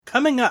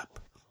Coming up,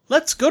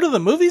 let's go to the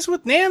movies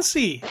with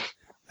Nancy.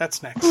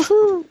 That's next.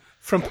 Woohoo.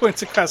 From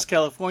points across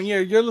California,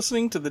 you're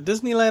listening to the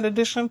Disneyland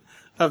edition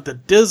of the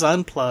Diz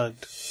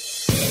Unplugged.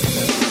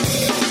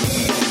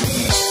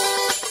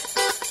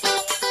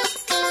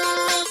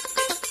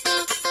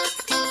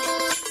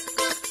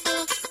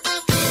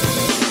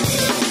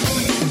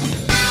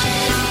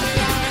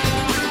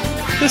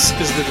 This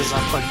is the Diz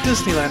Unplugged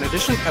Disneyland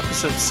edition,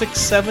 episode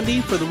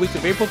 670 for the week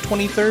of April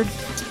 23rd.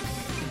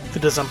 The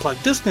Diz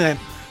Unplugged Disneyland.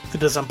 The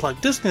Diz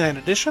Unplugged Disneyland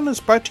edition is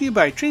brought to you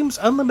by Dreams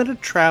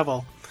Unlimited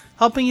Travel,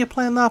 helping you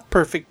plan the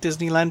perfect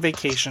Disneyland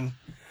vacation.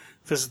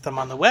 Visit them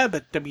on the web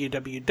at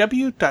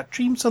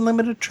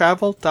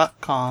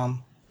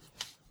www.dreamsunlimitedtravel.com.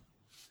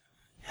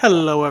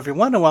 Hello,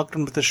 everyone, and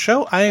welcome to the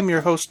show. I am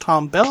your host,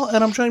 Tom Bell,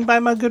 and I'm joined by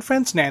my good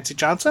friends Nancy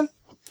Johnson.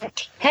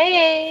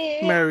 Hey!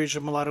 Mary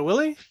Mulatto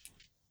Willie.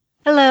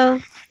 Hello.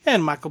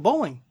 And Michael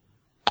Bowling.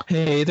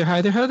 Hey there,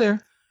 hi there, ho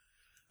there.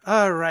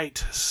 All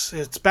right,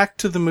 it's back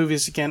to the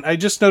movies again. I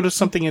just noticed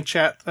something in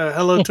chat.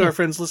 Hello to our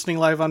friends listening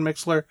live on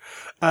Mixlr.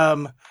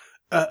 A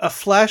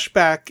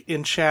flashback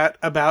in chat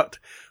about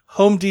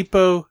Home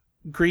Depot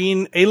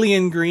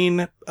alien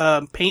green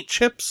paint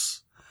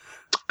chips.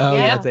 Oh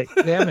yeah, they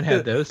haven't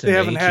had those. They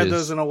haven't had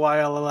those in a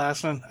while,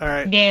 Alasan. All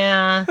right.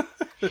 Yeah.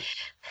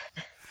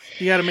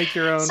 You got to make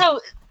your own.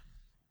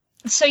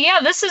 So yeah,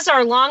 this is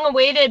our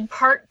long-awaited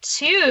part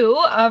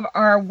 2 of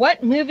our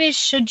What Movies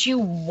Should You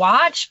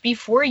Watch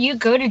Before You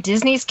Go to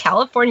Disney's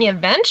California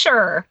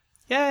Adventure.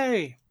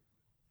 Yay!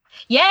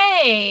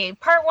 Yay!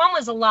 Part 1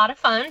 was a lot of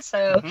fun,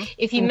 so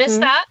if you missed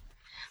that,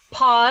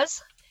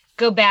 pause,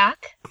 go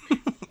back.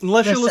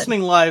 Unless you're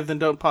listening live, then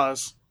don't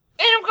pause.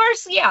 And of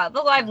course, yeah, the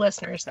live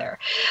listeners there.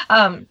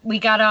 We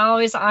got to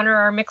always honor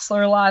our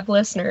Mixlr live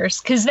listeners,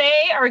 because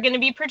they are going to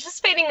be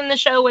participating in the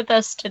show with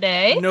us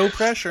today. No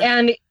pressure.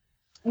 And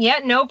yeah,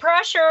 no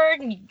pressure.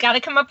 You got to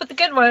come up with the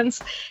good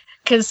ones.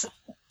 Because,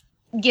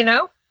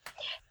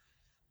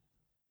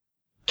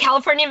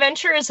 California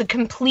Adventure is a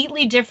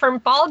completely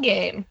different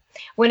ballgame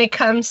when it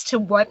comes to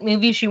what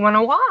movies you want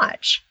to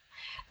watch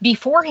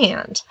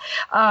beforehand.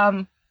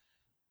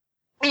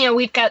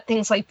 We've got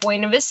things like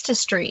Buena Vista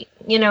Street.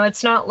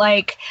 It's not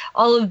like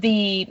all of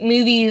the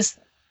movies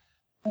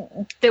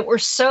that were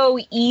so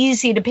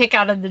easy to pick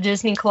out of the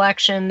Disney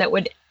collection that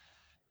would,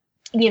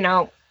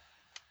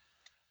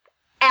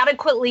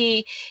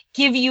 adequately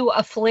give you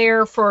a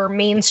flair for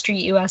Main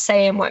Street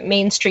USA and what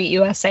Main Street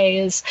USA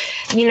is,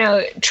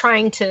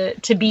 trying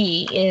to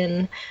be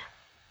in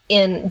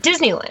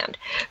Disneyland.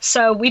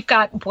 So we've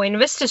got Buena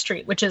Vista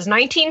Street, which is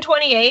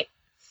 1928.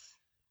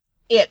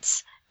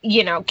 It's,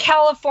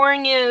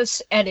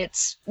 California's at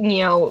its,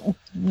 the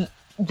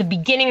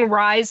beginning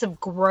rise of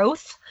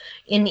growth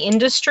in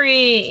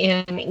industry,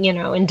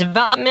 in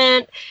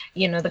development.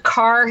 The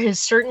car has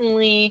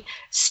certainly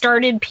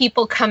started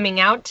people coming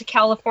out to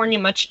California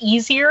much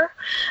easier.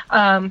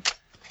 And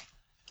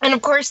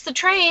of course the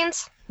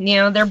trains,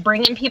 they're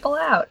bringing people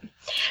out.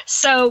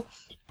 So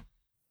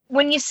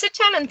when you sit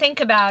down and think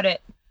about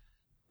it,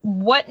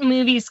 what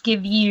movies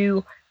give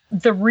you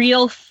the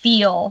real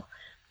feel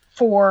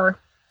for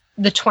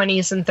the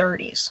 20s and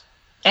 30s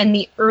and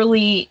the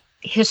early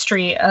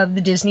history of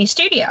the Disney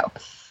studio?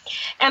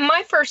 And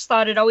my first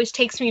thought, it always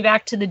takes me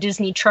back to the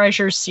Disney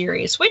Treasures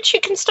series, which you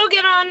can still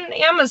get on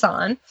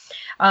Amazon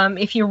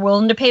if you're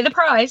willing to pay the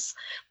price.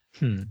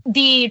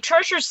 The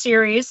Treasures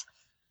series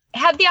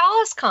had the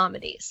Alice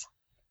comedies.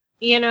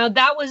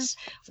 That was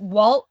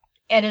Walt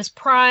at his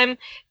prime,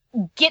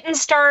 getting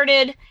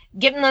started,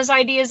 getting those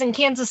ideas in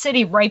Kansas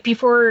City right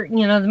before,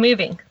 the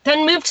moving.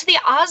 Then moved to the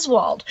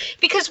Oswald,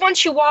 because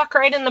once you walk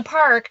right in the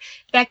park,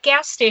 that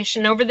gas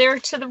station over there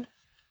to the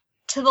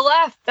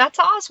left, that's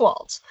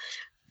Oswald's.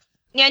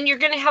 And you're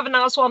going to have an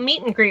Oswald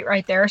meet and greet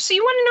right there. So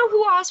you want to know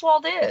who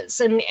Oswald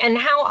is and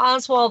how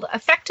Oswald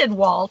affected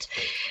Walt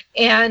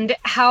and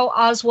how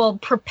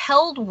Oswald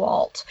propelled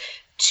Walt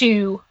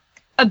to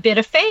a bit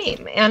of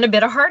fame and a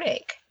bit of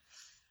heartache.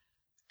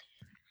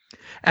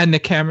 And the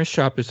camera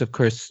shop is, of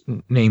course,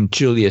 named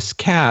Julius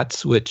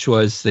Katz, which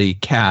was the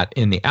cat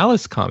in the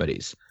Alice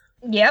comedies.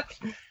 Yep.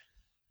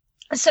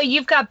 So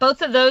you've got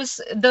both of those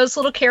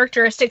little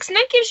characteristics, and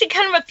that gives you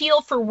kind of a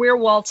feel for where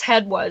Walt's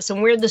head was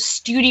and where the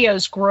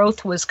studio's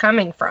growth was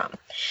coming from.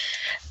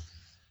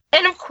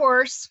 And of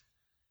course,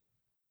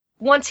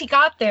 once he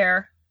got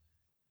there,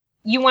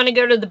 you want to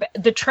go to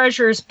the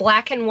Treasures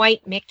black and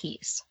white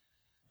Mickeys.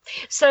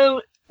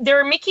 So there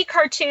are Mickey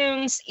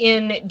cartoons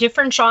in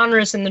different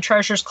genres in the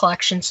Treasures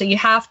collection, so you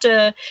have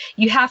to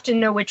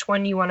know which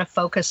one you want to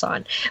focus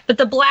on. But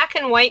the black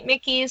and white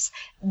Mickeys,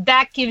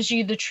 that gives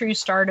you the true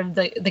start of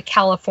the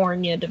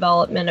California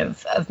development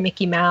of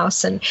Mickey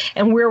Mouse and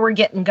where we're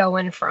getting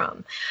going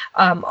from.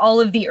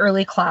 All of the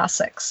early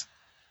classics.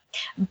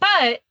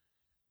 But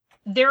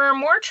there are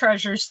more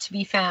treasures to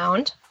be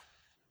found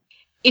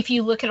if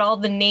you look at all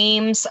the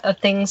names of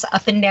things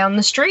up and down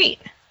the street.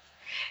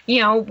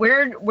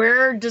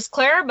 Where does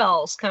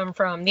Clarabelle's come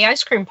from? The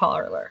ice cream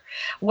parlor.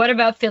 What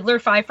about Fiddler,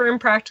 Fifer, and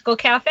Practical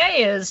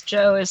Cafe, as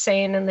Joe is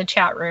saying in the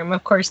chat room?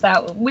 Of course,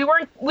 that we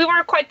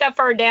weren't quite that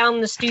far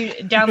down the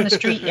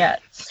street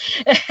yet.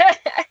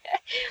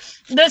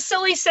 The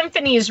Silly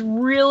Symphonies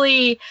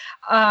really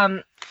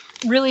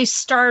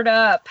start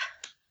up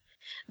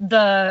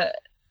the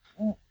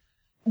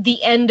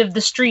end of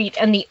the street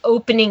and the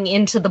opening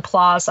into the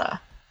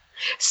plaza.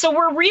 So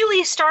we're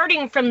really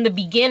starting from the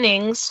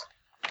beginnings.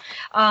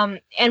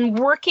 And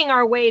working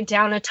our way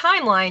down a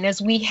timeline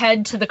as we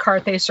head to the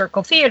Carthay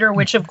Circle Theater,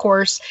 which of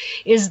course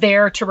is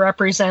there to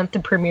represent the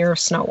premiere of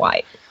Snow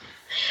White.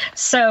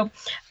 So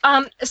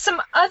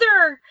some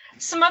other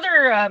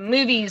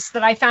movies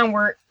that I found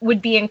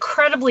would be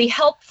incredibly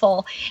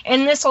helpful,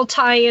 and this will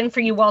tie in for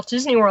you Walt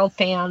Disney World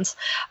fans,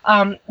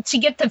 to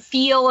get the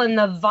feel and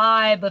the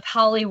vibe of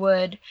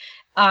Hollywood.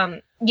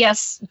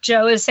 Yes,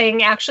 Joe is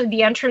saying actually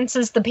the entrance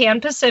is the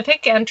Pan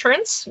Pacific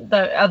entrance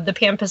of the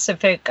Pan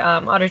Pacific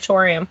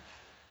Auditorium,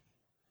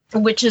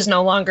 which is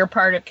no longer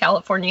part of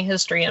California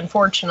history,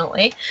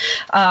 unfortunately,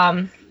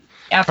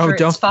 after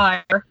its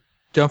fire.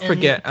 Don't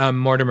forget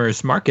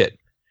Mortimer's Market.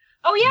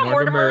 Oh, yeah,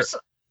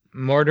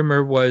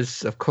 Mortimer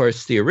was, of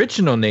course, the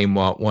original name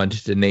Walt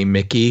wanted to name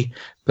Mickey,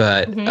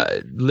 but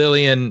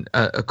Lillian,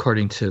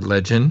 according to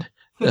legend,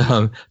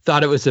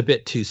 thought it was a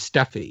bit too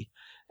stuffy.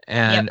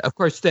 And of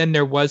course, then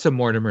there was a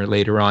Mortimer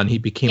later on. He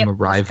became a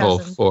rival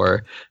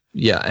for,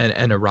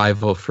 and a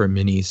rival for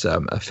Minnie's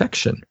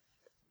affection.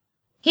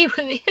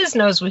 His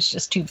nose was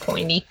just too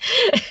pointy.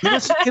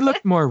 He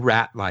looked more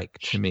rat-like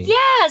to me.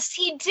 Yes,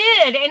 he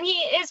did, and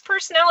his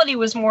personality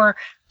was more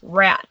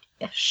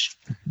rat-ish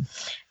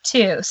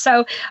too.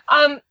 So,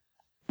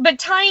 but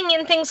tying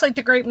in things like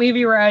the Great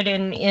Movie Ride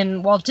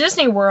in Walt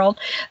Disney World,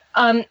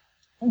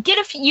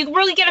 you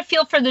really get a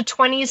feel for the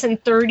 20s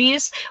and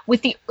 30s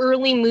with the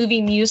early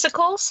movie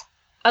musicals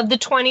of the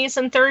 20s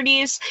and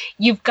 30s.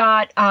 You've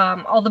got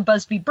all the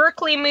Busby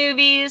Berkeley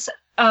movies,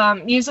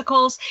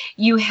 musicals.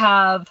 You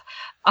have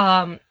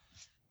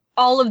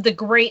all of the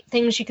great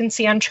things you can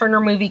see on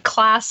Turner Movie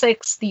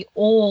Classics, the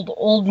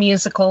old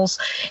musicals.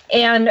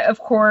 And of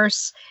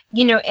course,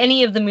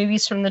 any of the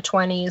movies from the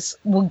 20s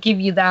will give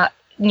you that,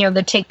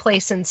 that take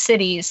place in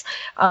cities,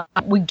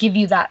 would give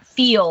you that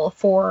feel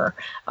for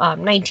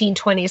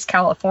 1920s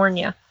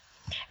California.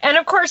 And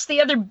of course,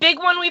 the other big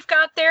one we've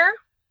got there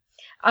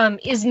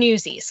is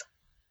Newsies.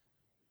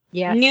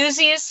 Yes.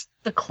 Newsies,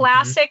 the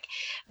classic,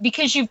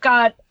 because you've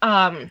got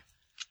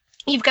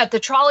the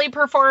trolley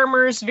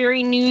performers,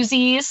 very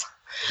Newsies.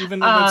 Even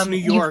though it's New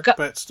York,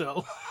 but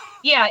still.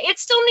 Yeah,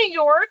 it's still New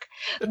York,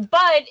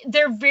 but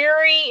they're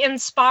very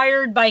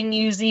inspired by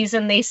Newsies,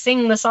 and they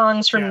sing the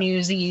songs from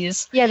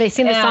Newsies. Yeah, they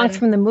sing the songs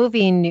from the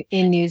movie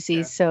in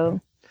Newsies.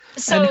 So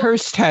and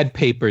Hearst had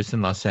papers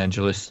in Los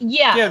Angeles.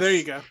 Yeah, there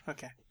you go.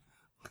 Okay.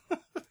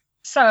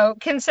 So,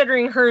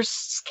 considering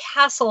Hearst's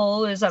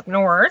castle is up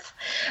north,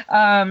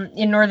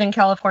 in Northern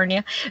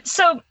California,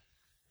 so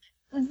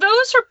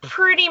those are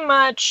pretty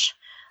much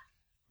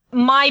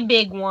my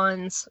big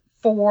ones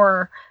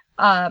for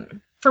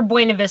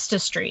Buena Vista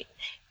Street.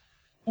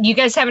 You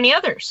guys have any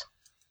others?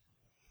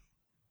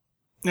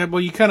 Yeah,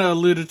 well, you kind of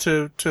alluded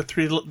to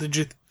three. Did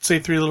you say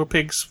Three Little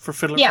Pigs for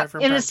Fiddler, Fifer,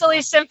 and in the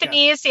Silly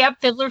Symphonies? Yeah.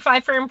 Fiddler,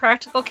 Fifer, and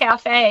Practical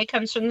Cafe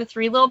comes from the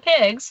Three Little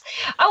Pigs.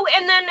 Oh,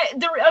 and then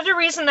the other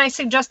reason I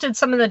suggested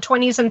some of the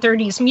 20s and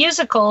 30s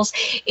musicals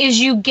is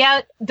you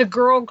get the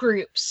girl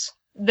groups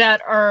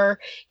that are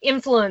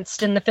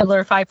influenced in the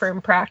Fiddler, Fifer,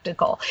 and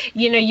Practical.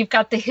 You've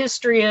got the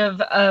history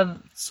of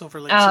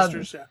Silver Lake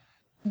Sisters,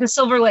 the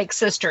Silver Lake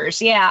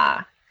Sisters,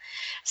 yeah.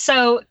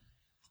 So,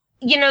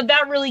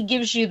 that really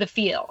gives you the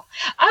feel.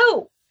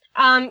 Oh,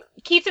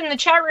 Keith in the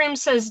chat room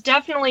says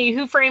definitely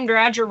Who Framed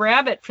Roger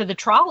Rabbit for the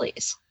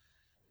trolleys.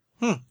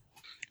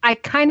 I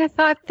kind of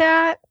thought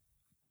that.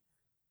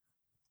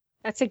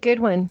 That's a good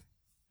one.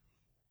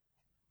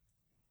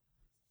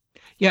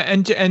 Yeah,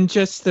 and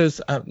just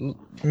those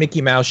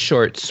Mickey Mouse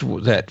shorts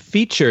that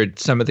featured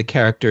some of the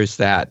characters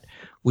that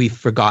we've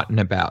forgotten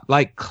about,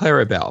 like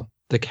Clarabelle,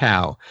 the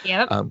cow.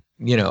 Yep.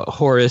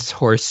 Horace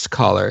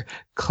Horsecollar,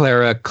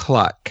 Clara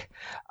Cluck.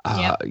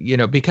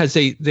 Because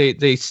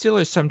they still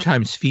are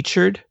sometimes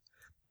featured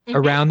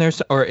around there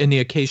or in the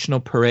occasional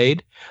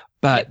parade,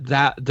 but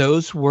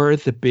those were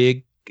the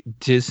big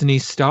Disney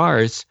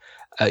stars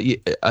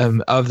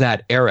of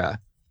that era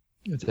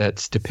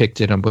that's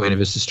depicted on Buena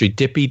Vista Street.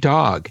 Dippy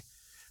Dog,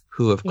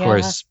 who of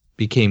course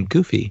became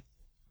Goofy.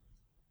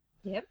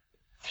 Yep.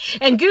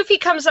 And Goofy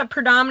comes up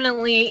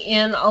predominantly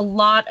in a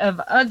lot of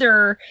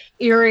other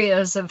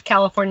areas of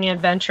California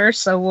Adventure,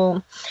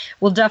 so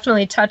we'll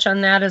definitely touch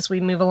on that as we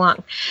move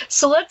along.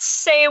 So let's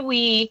say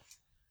we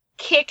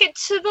kick it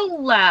to the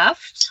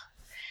left.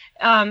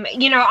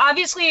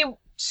 Obviously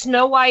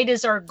Snow White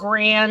is our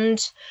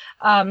grand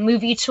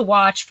movie to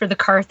watch for the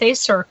Carthay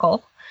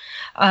Circle.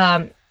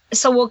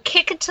 So we'll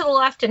kick it to the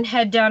left and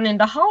head down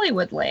into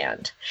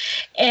Hollywoodland.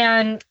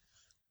 And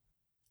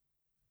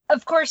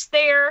of course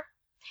there,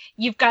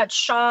 you've got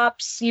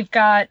shops, you've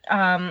got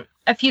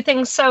a few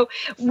things. So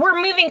we're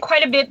moving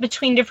quite a bit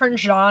between different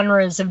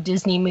genres of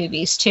Disney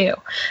movies too.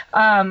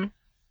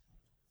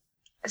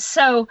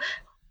 So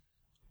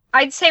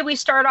I'd say we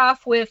start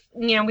off with,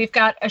 we've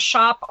got a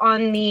shop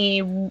on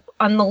the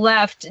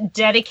left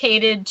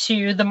dedicated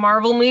to the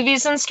Marvel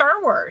movies and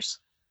Star Wars.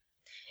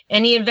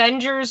 Any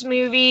Avengers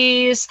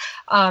movies,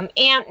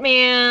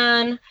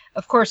 Ant-Man,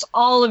 of course,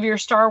 all of your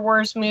Star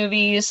Wars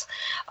movies.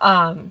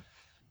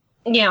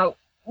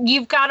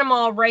 You've got them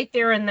all right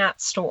there in that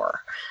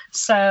store.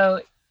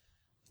 So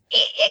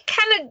it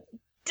kind of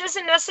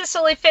doesn't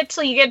necessarily fit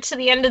till you get to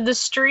the end of the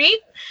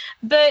street,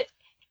 but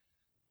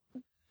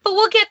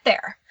we'll get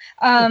there.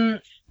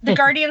 The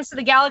Guardians of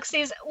the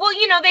Galaxies, well,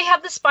 they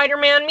have the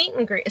Spider-Man meet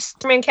and greet,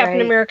 Spider-Man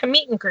Captain America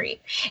meet and greet.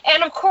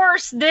 And of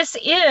course, this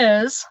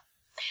is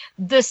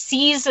the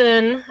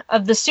season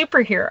of the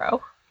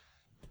superhero.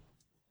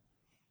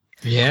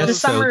 Yeah, the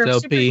summer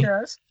of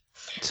superheroes.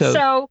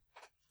 So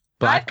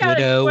Black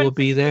Widow will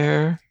be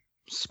there.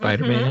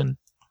 Spider-Man.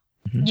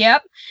 Mm-hmm.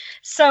 Yep.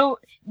 So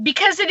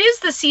because it is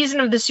the season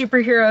of the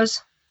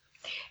superheroes,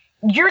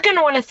 you're going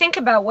to want to think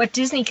about what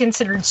Disney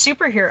considered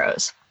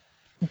superheroes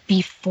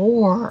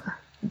before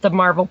the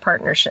Marvel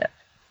partnership.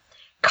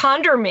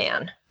 Condor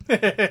Man,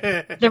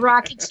 The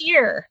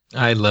Rocketeer.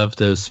 I love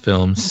those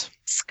films.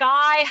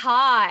 Sky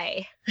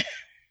High.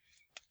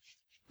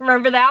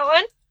 Remember that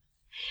one?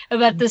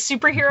 About the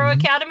superhero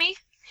academy?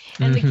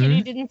 And the kid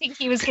who didn't think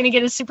he was going to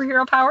get his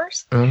superhero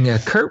powers? Yeah,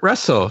 Kurt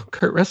Russell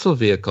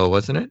vehicle,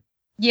 wasn't it?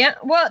 Yeah,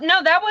 well,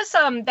 no,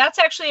 that's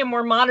actually a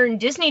more modern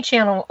Disney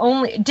Channel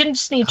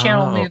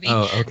movie.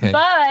 Oh, okay.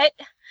 But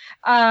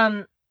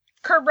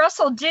Kurt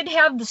Russell did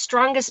have The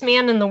Strongest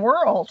Man in the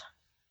World.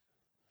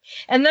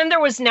 And then there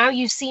was Now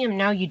You See Him,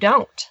 Now You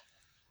Don't.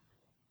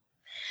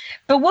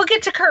 But we'll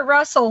get to Kurt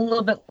Russell a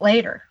little bit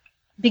later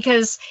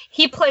because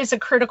he plays a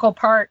critical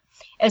part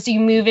as you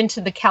move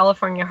into the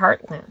California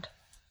heartland.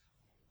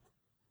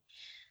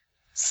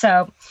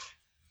 So,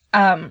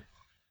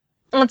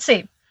 let's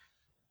see.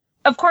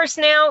 Of course,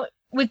 now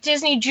with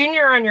Disney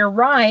Junior on your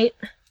right,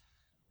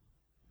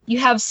 you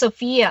have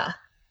Sophia.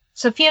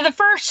 Sophia the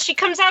First. She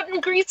comes out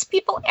and greets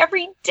people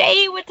every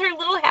day with her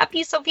little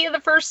happy Sophia the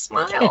First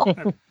smile.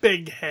 A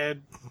big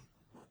head.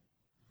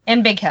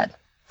 And big head.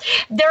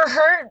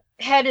 Her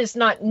head is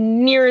not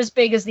near as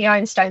big as the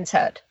Einstein's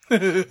head.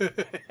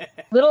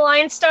 Little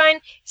Einstein,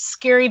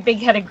 scary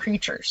big-headed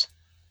creatures.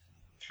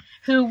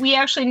 Who we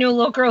actually knew a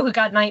little girl who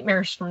got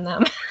nightmares from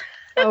them.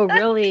 Oh,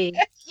 really?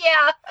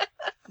 Yeah.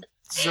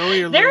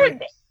 Zoe or Lily?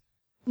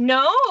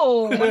 No,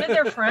 one of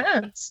their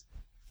friends.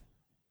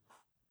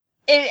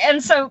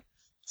 And so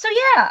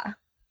yeah.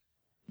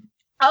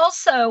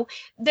 Also,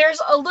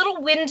 there's a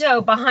little window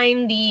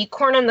behind the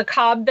corn on the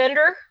cob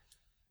vendor.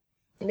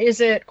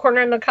 Is it corn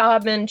on the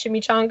cob and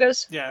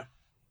chimichangas? Yeah.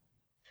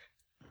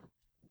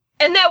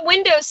 And that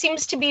window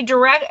seems to be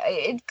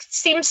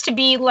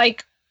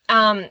like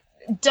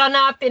done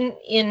up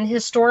in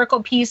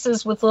historical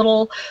pieces with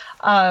little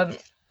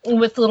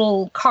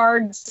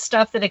cards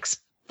stuff that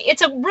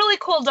it's a really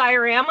cool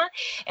diorama,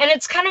 and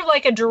it's kind of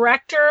like a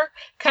director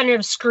kind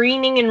of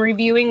screening and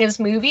reviewing his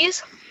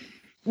movies,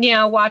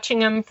 watching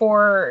them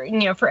for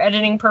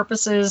editing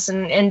purposes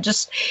and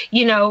just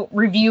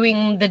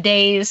reviewing the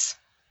day's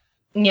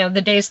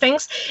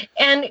things.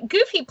 And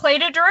Goofy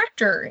played a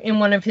director in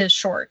one of his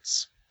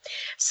shorts.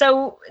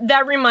 So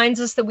that reminds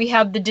us that we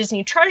have the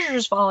Disney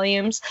Treasures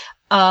volumes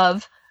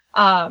of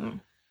the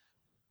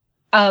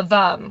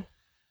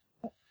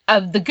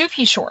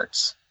Goofy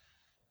shorts.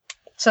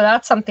 So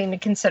that's something to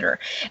consider.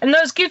 And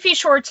those Goofy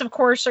shorts, of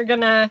course, are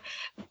going to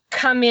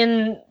come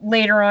in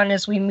later on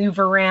as we move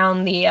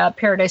around the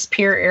Paradise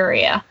Pier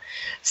area.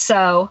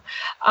 So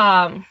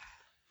let's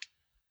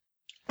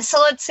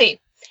see.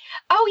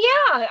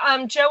 Oh,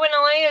 yeah. Joe and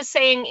I is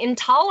saying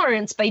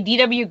Intolerance by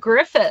D.W.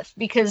 Griffith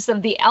because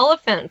of the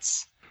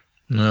elephants.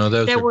 No,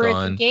 those that are were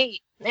gone. At the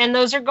gate. And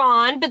those are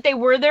gone, but they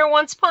were there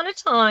once upon a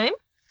time.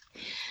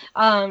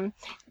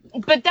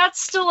 But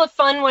that's still a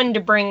fun one to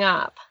bring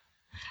up.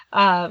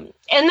 And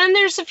then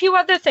there's a few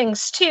other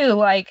things, too,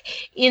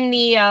 like in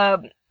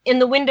the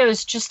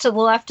windows just to the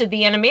left of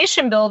the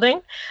animation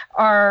building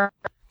are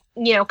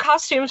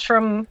costumes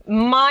from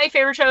my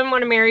favorite show and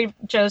one of Mary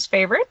Jo's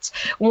favorites,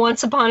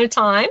 Once Upon a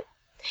Time.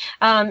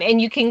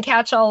 And you can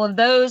catch all of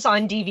those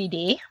on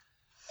DVD.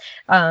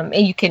 And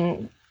you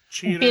can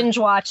binge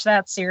watch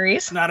that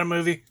series. Not a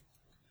movie.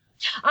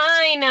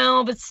 I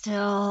know, but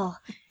still,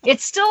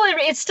 it's still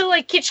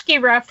a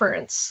kitschy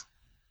reference.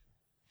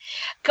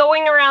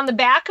 Going around the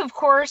back, of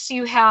course,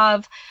 you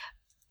have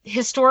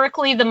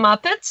historically the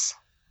Muppets.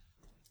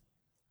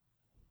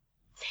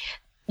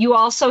 You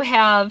also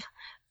have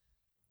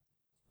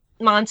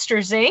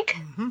Monsters, Inc.,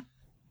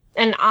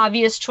 an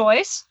obvious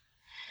choice.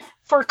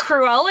 For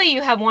Cruella,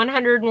 you have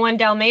 101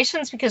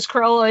 Dalmatians because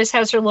Cruella always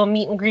has her little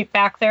meet and greet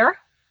back there.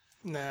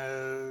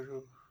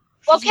 No.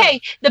 Okay,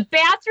 the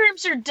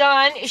bathrooms are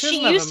done.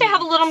 She used to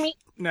have a little meet.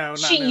 No,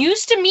 she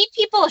used to meet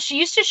people. She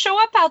used to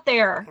show up out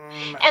there,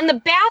 and the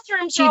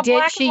bathrooms are all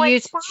black and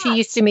white spots. She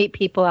used to meet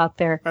people out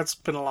there. That's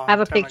been a long. I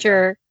have a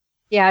picture.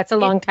 Yeah, it's a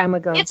long time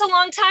ago. It's a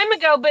long time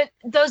ago, but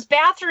those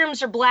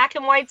bathrooms are black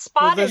and white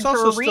spotted there's for a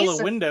also reason. still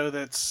a window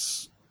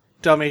that's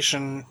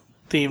Dalmatian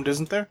themed,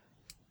 isn't there?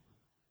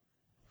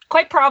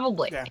 Quite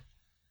probably. Yeah.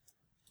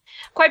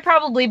 Quite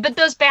probably, but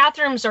those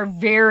bathrooms are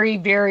very,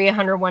 very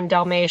 101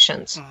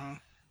 Dalmatians. Mm-hmm.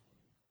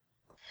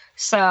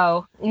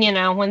 So,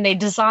 when they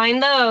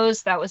designed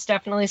those, that was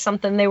definitely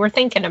something they were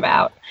thinking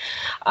about.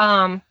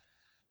 And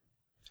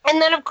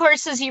then, of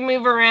course, as you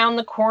move around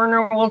the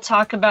corner, we'll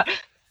talk about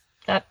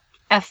that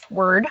F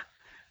word,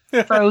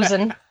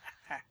 Frozen.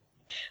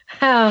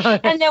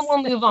 And then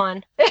we'll move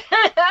on.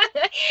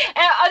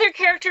 Other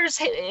characters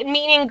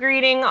meet and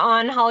greeting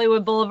on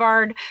Hollywood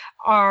Boulevard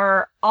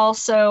are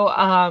also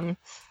the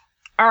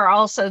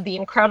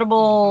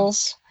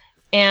Incredibles,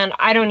 and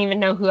I don't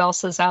even know who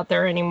else is out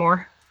there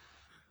anymore.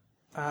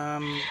 A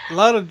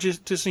lot of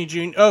Disney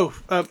Junior.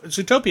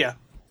 Zootopia.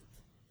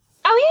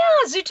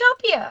 Oh yeah,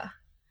 Zootopia.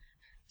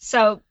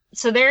 So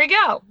there you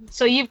go.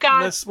 So you've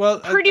got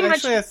pretty much.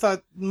 Actually, I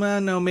thought,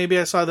 no, maybe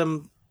I saw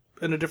them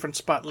in a different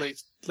spot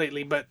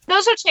lately, but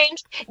those are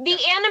changed. The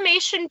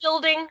animation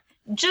building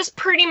just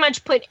pretty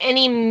much put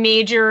any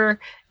major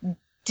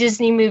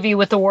Disney movie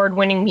with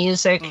award-winning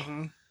music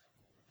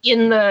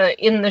in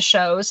the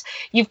shows.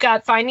 You've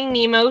got Finding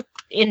Nemo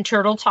in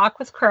Turtle Talk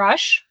with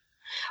Crush.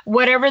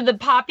 Whatever the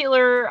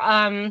popular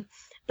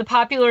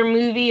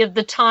movie of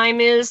the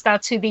time is,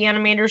 that's who the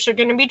animators are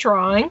going to be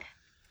drawing.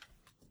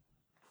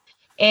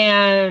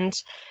 And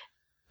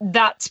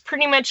that's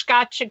pretty much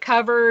got you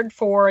covered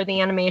for the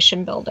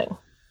animation building.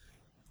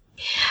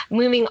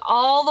 Moving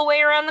all the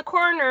way around the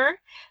corner,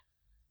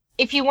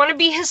 if you want to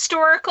be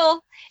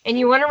historical and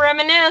you want to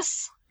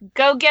reminisce,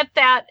 go get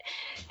that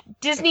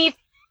Disney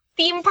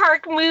theme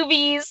park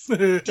movies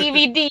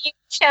DVD,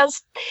 which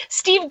has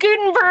Steve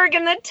Guttenberg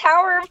and the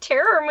Tower of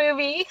Terror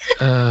movie.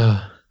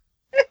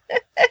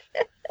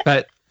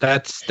 But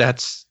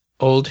that's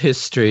old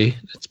history.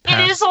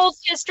 It is old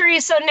history,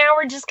 so now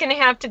we're just going to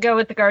have to go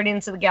with the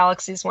Guardians of the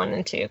Galaxies 1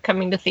 and 2,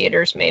 coming to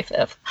theaters May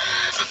 5th.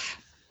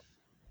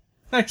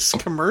 Nice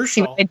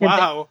commercial.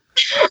 Wow.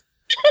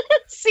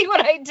 See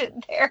what I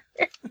did there?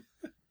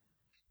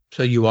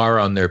 So you are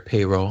on their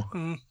payroll.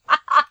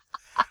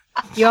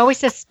 You always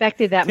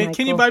suspected that, Michael.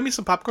 Can you buy me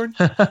some popcorn?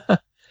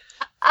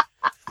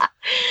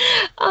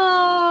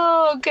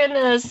 Oh,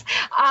 goodness.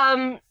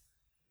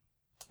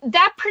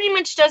 That pretty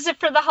much does it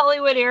for the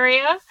Hollywood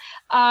area.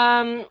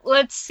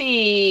 Let's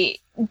see.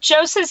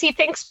 Joe says he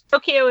thinks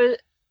Tokyo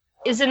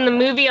is in the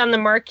movie on the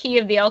marquee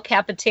of the El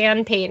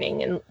Capitan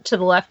painting and to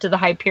the left of the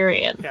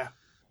Hyperion. Yeah.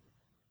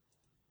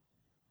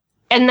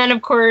 And then,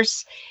 of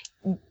course,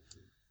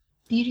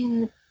 Beauty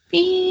and the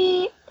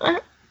Beast.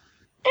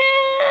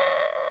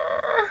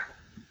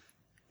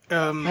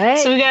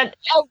 So we got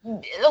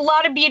a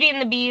lot of Beauty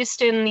and the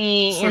Beast in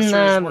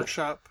the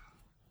Workshop.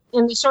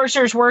 In the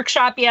Sorcerer's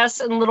Workshop, yes,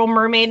 and Little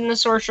Mermaid in the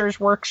Sorcerer's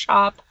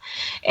Workshop,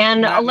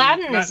 and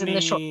Aladdin is in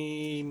the short.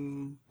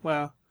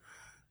 Well,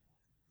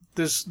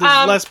 there's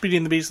less Beauty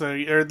and the Beast though,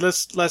 or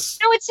less. No,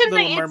 it's in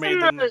Little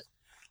Mermaid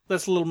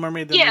less Little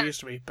Mermaid than there used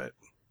to be, but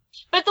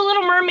the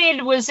Little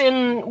Mermaid was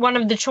in one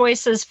of the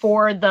choices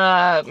for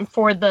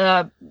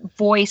the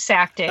voice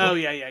acting. Oh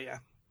yeah.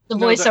 The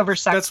voiceover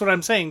section. That's what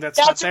I'm saying. That's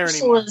not there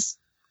anymore.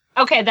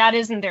 Okay, that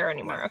isn't there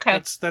anymore. Okay,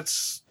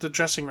 that's the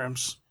dressing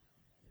rooms.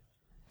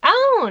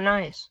 Oh,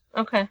 nice.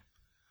 Okay.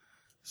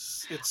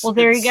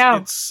 There you go.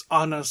 It's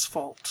Anna's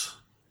fault.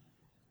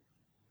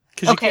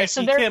 Because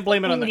you can't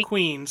blame it on the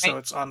Queen, so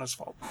it's Anna's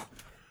fault.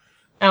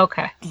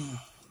 Okay.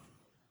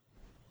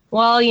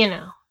 Well,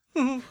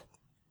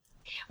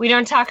 we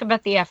don't talk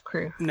about the F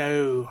crew.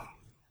 No.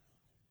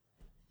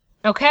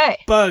 Okay.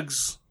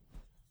 Bugs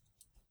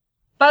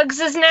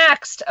is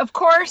next. Of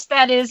course,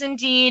 that is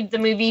indeed the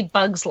movie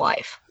Bug's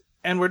Life.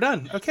 And we're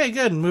done. Okay,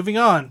 good. Moving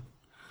on.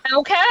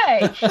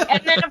 Okay.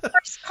 And then, of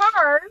course,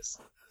 Cars.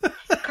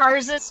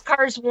 Cars is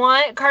Cars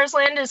 1. Cars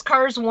Land is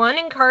Cars 1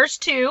 and Cars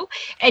 2.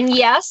 And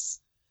yes,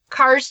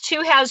 Cars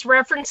 2 has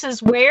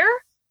references where?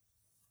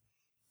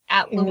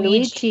 At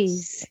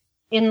Luigi's.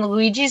 In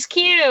Luigi's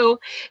queue.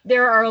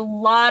 There are a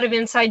lot of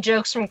inside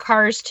jokes from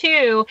Cars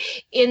 2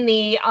 in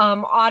the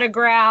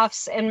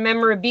autographs and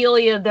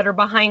memorabilia that are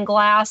behind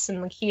glass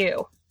in the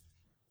queue.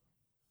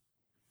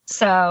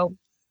 So.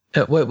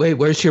 Wait,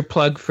 where's your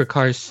plug for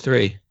Cars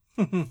 3?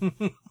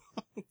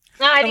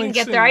 No, I didn't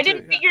get there. I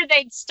didn't figure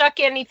they'd stuck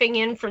anything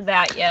in for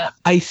that yet.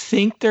 I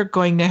think they're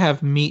going to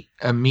have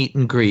a meet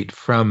and greet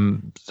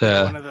from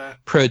the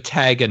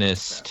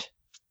protagonist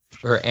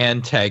or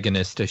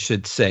antagonist, I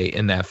should say,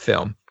 in that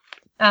film.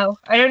 Oh,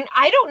 I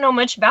don't know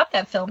much about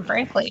that film,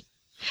 frankly.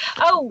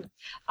 Oh,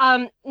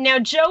 now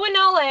Joe in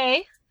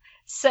LA.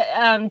 So,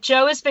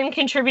 Joe has been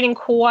contributing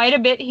quite a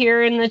bit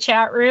here in the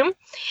chat room.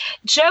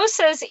 Joe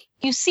says,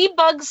 you see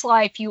Bug's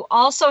Life, you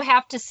also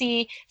have to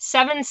see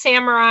Seven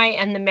Samurai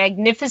and the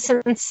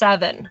Magnificent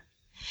Seven,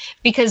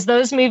 because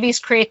those movies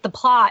create the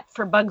plot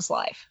for Bug's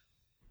Life.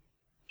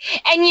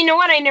 And you know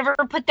what? I never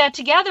put that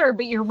together,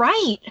 but you're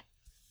right.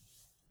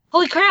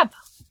 Holy crap.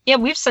 Yeah,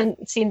 we've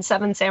seen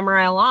Seven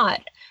Samurai a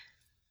lot.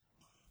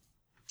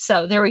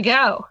 So there we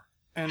go.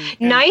 And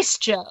Nice,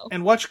 Joe.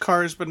 And watch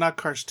Cars, but not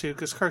Cars 2,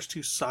 because Cars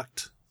 2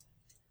 sucked.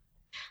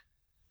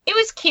 It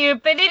was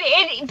cute, but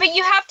but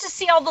you have to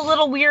see all the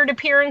little weird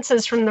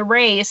appearances from the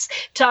race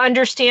to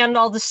understand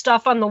all the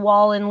stuff on the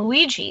wall in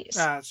Luigi's.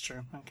 Ah, that's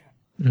true. Okay.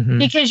 Mhm.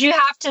 Because you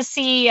have to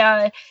see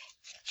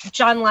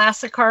John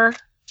Lasseter.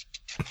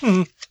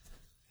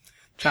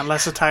 John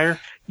Lasseter.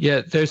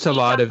 Yeah, there's a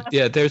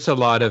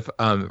lot of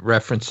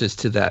references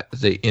to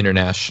the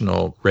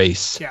international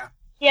race. Yeah.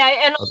 Yeah,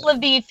 and all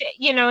of the,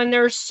 and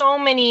there's so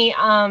many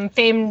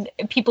famed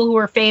people who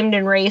are famed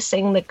in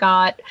racing that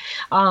got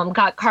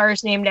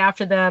cars named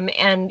after them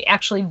and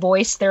actually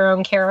voiced their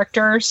own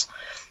characters.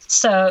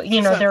 So,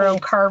 their own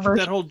car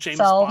version. That whole James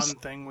themselves.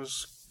 Bond thing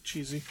was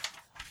cheesy.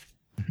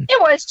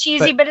 It was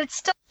cheesy, but it's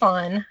still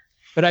fun.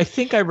 But I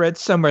think I read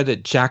somewhere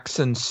that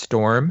Jackson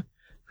Storm,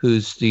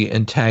 who's the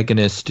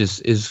antagonist,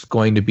 is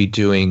going to be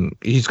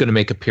he's going to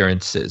make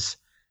appearances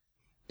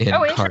in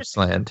Cars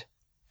Land.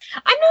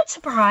 I'm not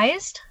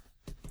surprised.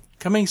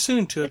 Coming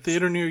soon to a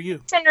theater near you.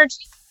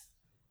 Synergy.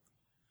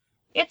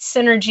 It's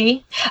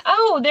synergy.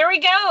 Oh, there we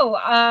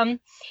go.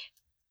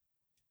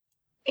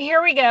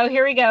 Here we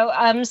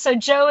go. So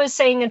Joe is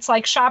saying it's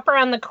like Shop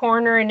Around the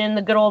Corner and In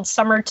the Good Old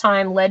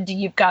Summertime led to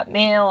You've Got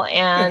Mail.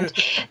 And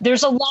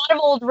there's a lot of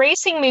old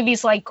racing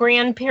movies like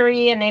Grand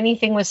Prix and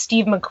anything with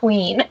Steve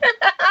McQueen.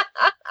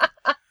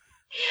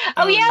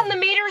 Oh, yeah, and the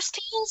Mater's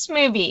Tales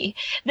movie.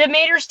 The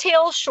Mater's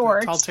Tales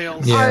shorts. Tall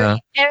Tales. Yeah. Are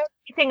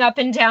everything up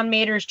and down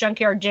Mater's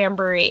Junkyard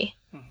Jamboree.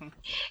 Mm-hmm.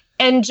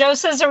 And Joe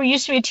says there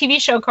used to be a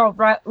TV show called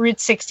Route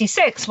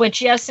 66,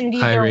 which, yes,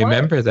 indeed, I there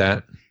remember was.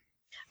 that.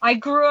 I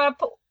grew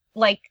up,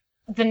 like,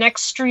 the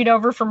next street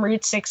over from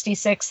Route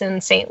 66 in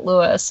St.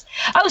 Louis.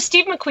 Oh,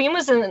 Steve McQueen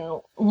was in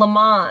Le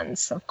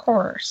Mans, of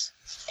course.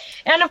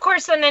 And, of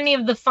course, then any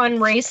of the fun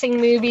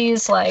racing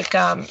movies, like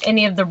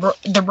any of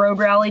the road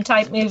rally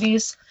type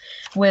movies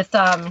with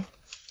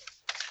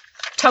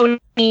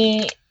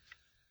Tony...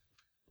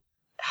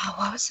 Oh,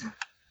 what was it?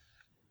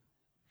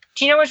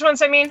 Do you know which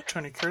ones I mean?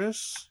 Tony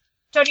Curtis.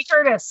 Tony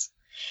Curtis.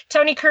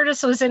 Tony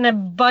Curtis was in a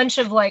bunch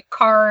of like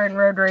car and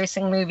road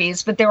racing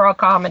movies, but they were all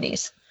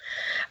comedies.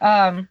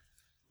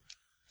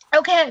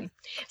 Okay,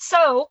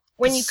 so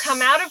when you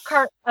come out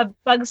of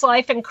Bug's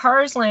Life and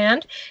Cars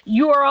Land,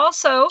 you are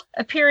also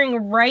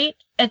appearing right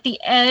at the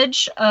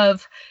edge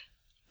of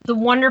the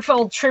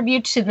wonderful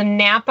tribute to the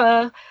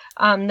Napa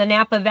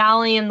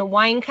Valley and the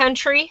wine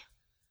country.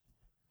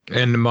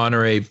 And the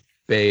Monterey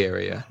Bay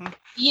Area. Mm-hmm.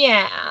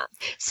 Yeah.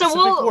 So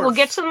we'll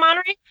get to the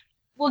Monterey.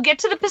 We'll get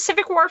to the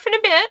Pacific Wharf in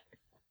a bit.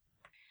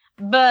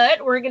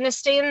 But we're going to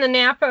stay in the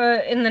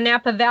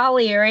Napa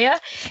Valley area.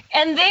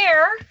 And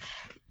there,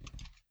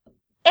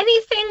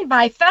 anything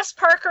by Fess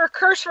Parker,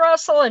 Kurt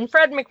Russell, and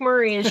Fred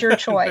McMurray is your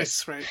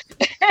choice. That's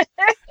right.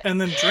 And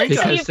then drink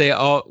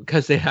up.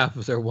 Because they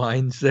have their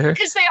wines there.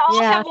 Because they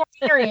all have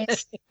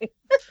wineries.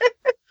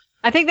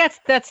 I think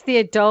that's the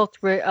adult.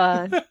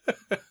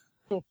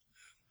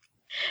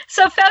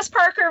 So Fess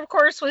Parker, of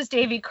course, was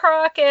Davy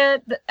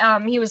Crockett.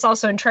 He was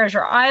also in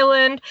Treasure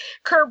Island.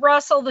 Kurt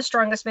Russell, The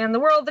Strongest Man in the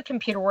World, The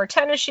Computer Wore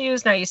Tennis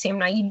Shoes, Now You See Him,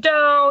 Now You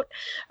Don't.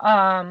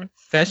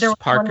 Fess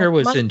Parker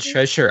was in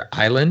Treasure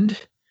Island?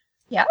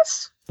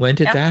 Yes. When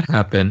did that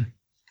happen?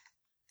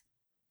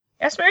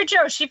 Ask Mary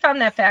Jo. She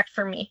found that fact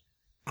for me.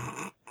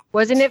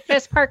 Wasn't it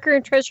Fess Parker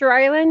and Treasure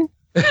Island?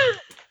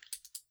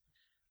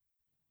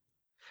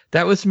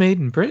 That was made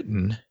in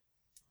Britain.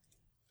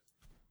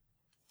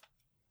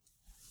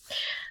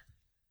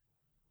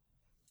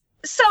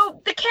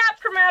 So, The Cat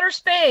from Outer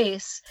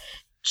Space,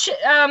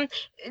 Fred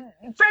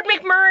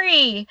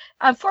McMurray,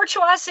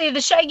 Fortuosity, The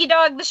Shaggy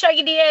Dog, The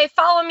Shaggy DA,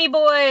 Follow Me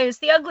Boys,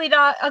 The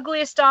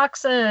Ugliest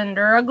Dachshund,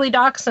 or Ugly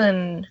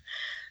Dachshund.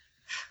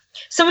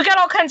 So we got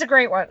all kinds of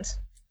great ones.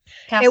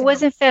 It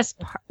wasn't Fess.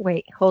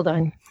 Wait, hold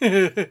on.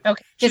 Okay,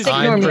 just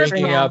ignore I'm me for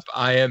bringing now. up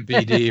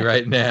IMBD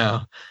right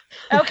now.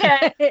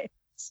 Okay.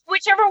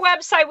 Whichever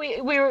website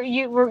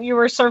you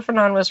were surfing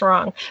on was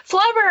wrong.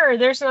 Flubber,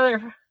 there's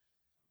another.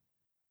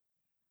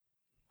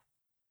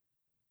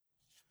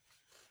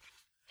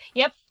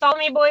 Yep, Follow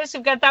Me Boys.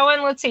 We've got that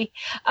one. Let's see.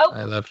 Oh,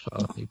 I love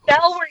Follow Me Boys.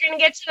 Belle, we're going to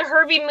get to the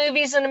Herbie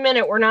movies in a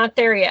minute. We're not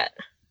there yet.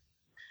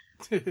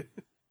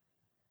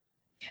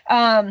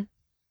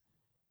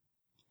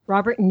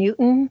 Robert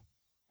Newton.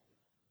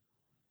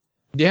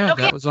 Yeah,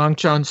 Okay. that was Long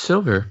John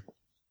Silver.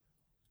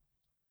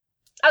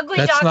 Ugly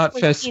That's Dog not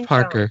was Fess Dean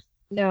Parker.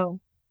 No.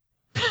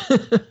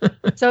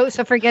 So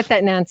forget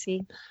that, Nancy.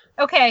 Jones.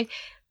 Okay.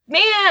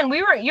 Man,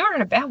 you were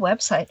on a bad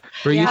website.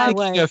 Were you Yeah, I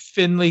thinking was. of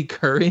Finley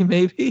Curry,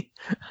 maybe?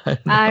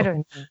 I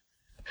don't know.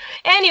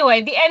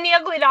 Anyway, the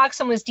Ugly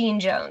Dachshund was Dean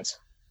Jones.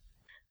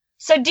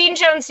 So Dean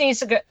Jones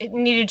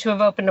needed to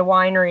have opened a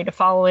winery to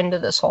follow into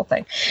this whole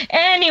thing.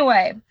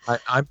 Anyway.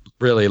 I'm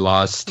really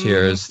lost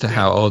here as to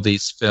how all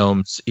these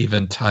films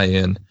even tie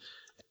in.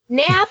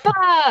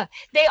 Napa!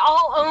 They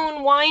all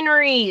own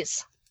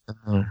wineries.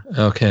 Oh,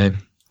 okay.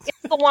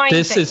 It's the wine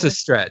This thing. is a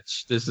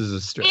stretch. It is a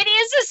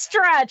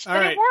stretch, All but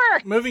right. it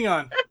worked. Moving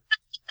on.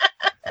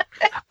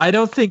 I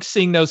don't think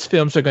seeing those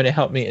films are going to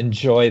help me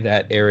enjoy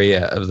that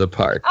area of the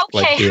park.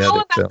 Okay,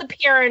 how about The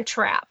Parent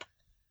Trap?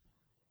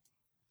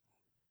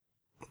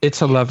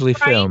 It's a lovely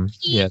film. Keith,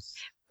 yes.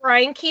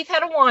 Brian Keith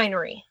had a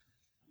winery.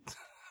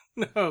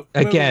 No.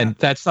 Again,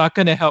 that's not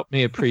going to help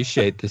me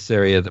appreciate this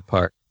area of the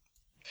park.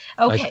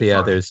 Okay. Like the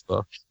others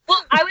will.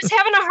 Well, I was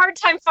having a hard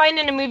time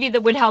finding a movie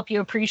that would help you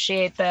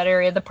appreciate that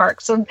area of the park.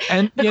 So,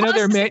 and you know,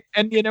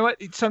 and you know what?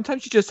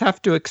 Sometimes you just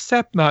have to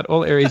accept not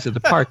all areas of the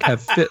park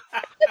have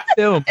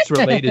films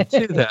related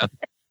to them.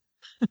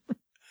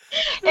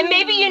 And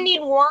maybe you need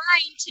wine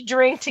to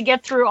drink to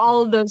get through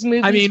all of those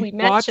movies we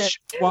mentioned.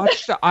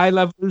 Watch the I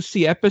Love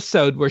Lucy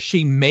episode where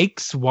she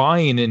makes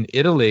wine in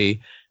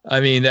Italy. I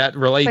mean, that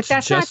relates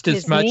just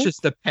as much as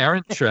The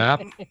Parent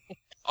Trap.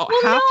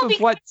 Half of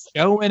what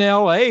Joe in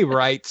L.A.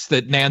 writes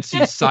that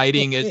Nancy's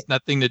citing is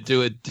nothing to do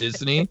with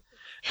Disney.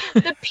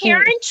 The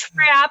Parent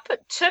Trap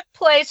took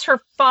place.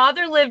 Her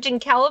father lived in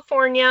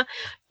California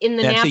in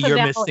the Nancy,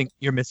 Napa Valley.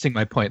 You're missing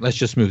my point. Let's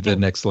just move to the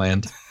next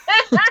land.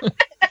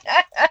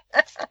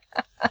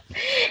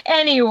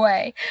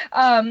 Anyway,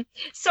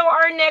 so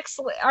our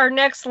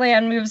next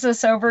land moves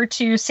us over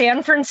to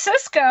San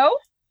Francisco.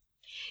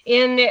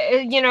 In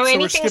So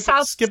anything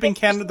south. Skipping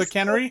Canada, the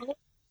Cannery.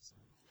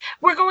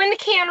 We're going to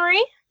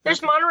Cannery.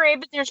 There's Monterey,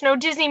 but there's no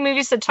Disney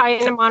movies that tie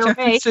into Monterey.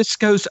 San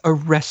Francisco's a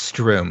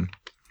restroom.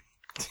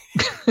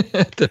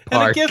 The park.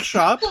 And a gift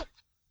shop.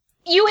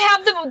 You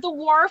have the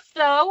wharf,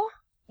 though.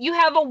 You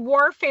have a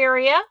wharf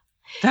area.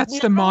 That's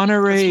the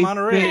Monterey.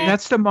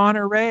 That's the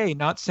Monterey,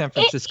 not San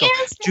Francisco.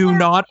 Do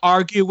not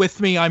argue with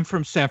me. I'm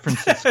from San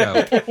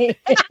Francisco.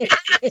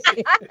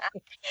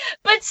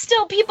 But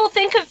still, people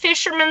think of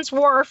Fisherman's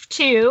Wharf,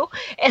 too.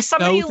 As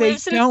somebody who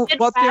lives in the Midwest.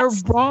 Well, they're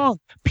wrong.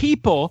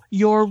 People,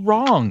 you're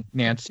wrong.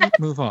 Nancy,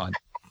 move on.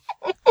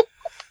 Now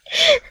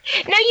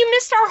you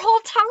missed our whole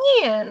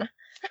tie-in.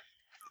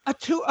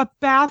 To a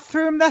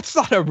bathroom? That's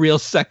not a real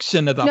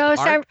section of the park.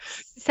 No,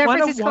 San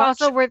Francisco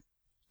also where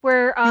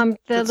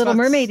the Little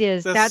Mermaid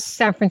is. That's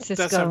San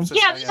Francisco.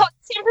 Yeah, the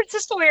San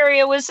Francisco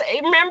area was.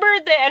 Remember,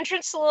 the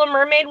entrance to Little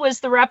Mermaid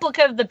was the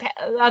replica of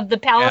the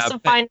Palace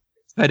of Fine.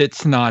 But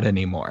it's not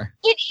anymore.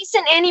 It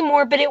isn't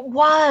anymore, but it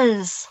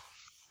was.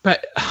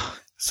 But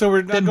so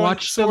we're not going.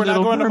 So we're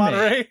not going to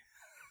Monterey.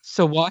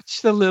 So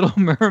watch The Little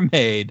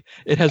Mermaid.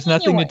 It has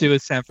nothing to do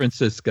with San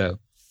Francisco.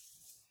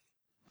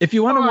 If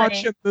you want to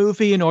watch a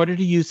movie in order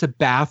to use a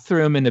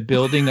bathroom in a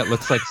building that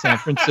looks like San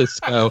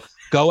Francisco,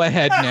 go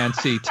ahead,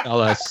 Nancy.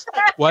 Tell us,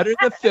 what are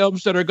the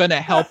films that are going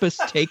to help us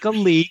take a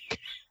leak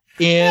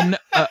in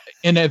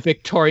a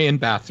Victorian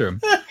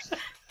bathroom?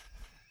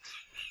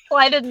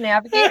 Flight of the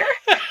Navigator.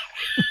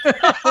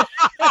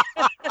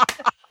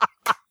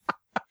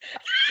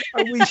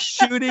 Are we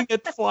shooting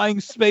at flying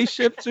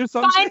spaceships or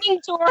something? Finding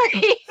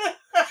Dory.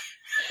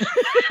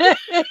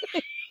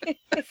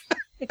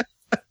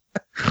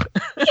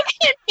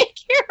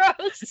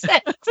 Hero 6.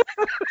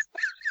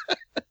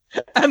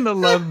 And The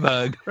Love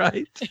Bug,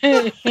 right?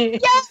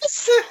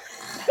 Yes.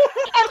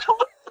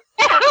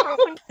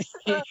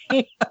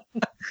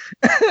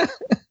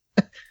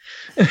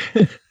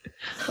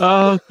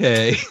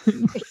 Okay.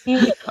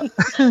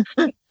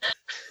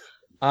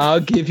 I'll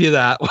give you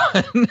that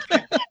one.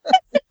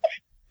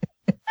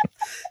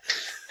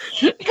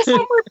 Because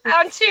Homeward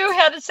Bound 2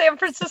 had a San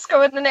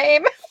Francisco in the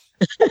name.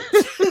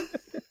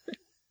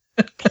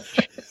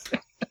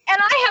 And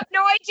I have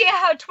no idea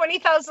how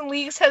 20,000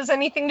 Leagues has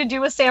anything to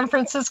do with San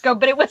Francisco,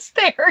 but it was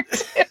there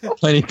too.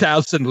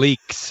 20,000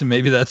 Leaks.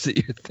 Maybe that's what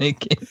you're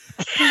thinking.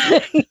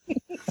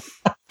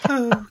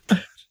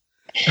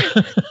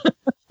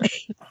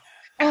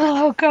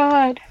 Oh,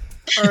 God.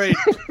 All right.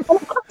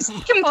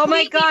 Oh,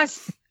 my gosh.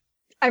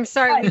 I'm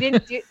sorry. We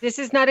didn't do, this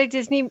is not a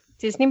Disney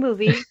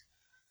movie,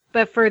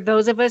 but for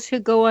those of us who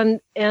go on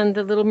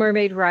the Little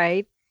Mermaid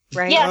ride,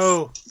 right? Yes.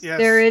 Oh, yes.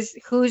 There is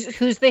who's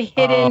the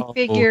hidden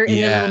figure in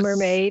the Little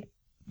Mermaid.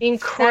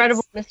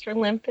 Incredible, Mr.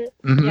 Limpet.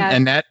 Mm-hmm. Yes.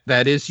 And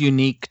that is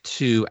unique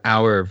to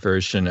our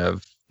version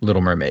of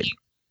Little Mermaid.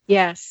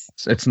 Yes.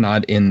 It's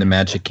not in the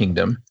Magic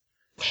Kingdom.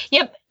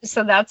 Yep.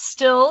 So that's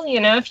still,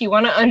 if you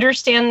want to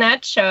understand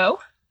that show.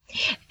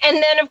 And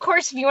then, of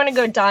course, if you want to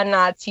go Don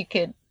Knotts, you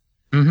could.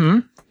 Mm-hmm.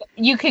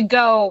 You could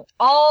go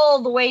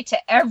all the way to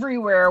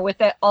everywhere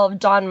with all of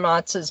Don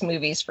Knotts'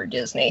 movies for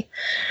Disney.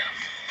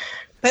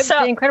 But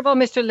the Incredible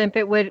Mr.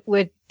 Limpet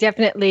would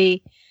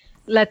definitely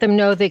let them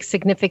know the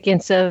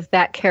significance of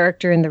that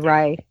character in the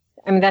ride.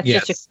 I mean, that's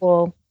such a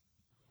cool.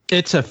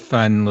 It's a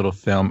fun little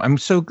film.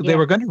 They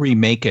were going to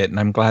remake it, and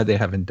I'm glad they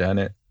haven't done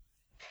it.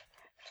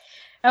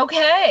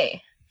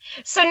 Okay.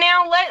 So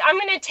now I'm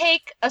going to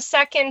take a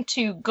second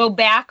to go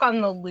back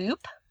on the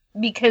loop,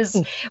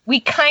 because we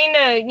kind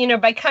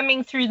of, by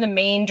coming through the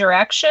main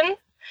direction,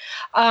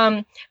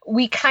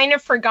 we kind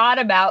of forgot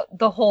about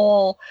the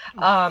whole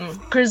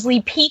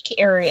Grizzly Peak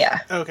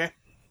area. Okay.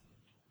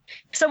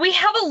 So we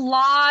have a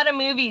lot of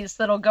movies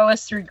that'll go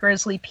us through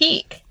Grizzly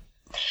Peak.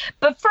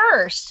 But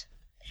first,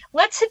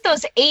 let's hit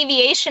those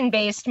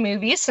aviation-based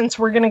movies, since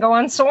we're going to go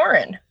on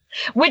Soarin',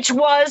 which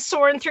was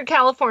Soarin' Through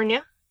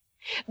California.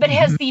 but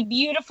has the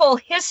beautiful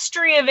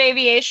history of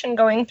aviation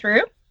going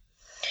through.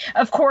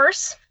 Of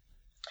course,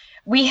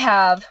 we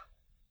have,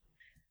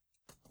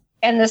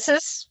 and this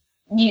is,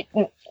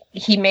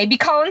 he may be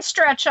calling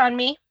stretch on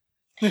me,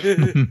 but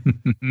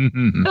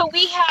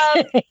we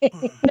have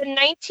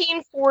the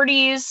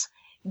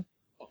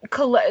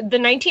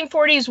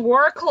 1940s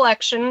War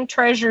Collection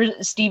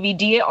Treasures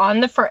DVD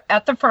on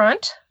at the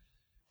front.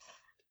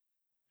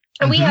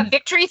 And we have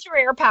Victory Through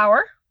Air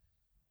Power.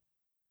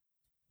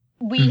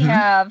 We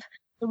have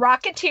The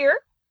Rocketeer,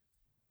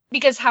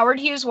 because Howard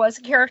Hughes was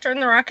a character in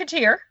The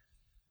Rocketeer.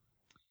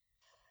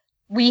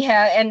 We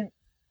have, and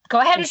go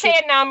ahead and say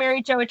it now,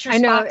 Mary Jo. It's your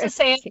spot to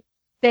say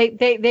it.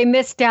 They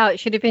missed out. It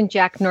should have been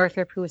Jack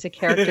Northrop, who was a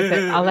character, but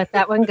I'll let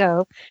that one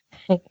go.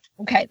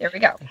 Okay, there we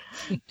go.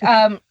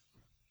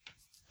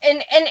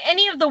 And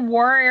any of the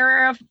war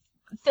era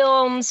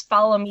films,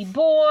 Follow Me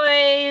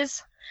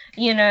Boys,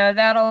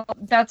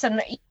 that's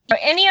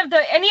any of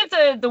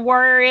the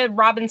war area,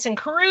 Robinson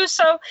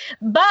Crusoe,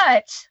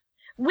 but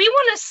we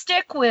want to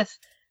stick with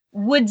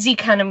woodsy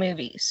kind of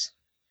movies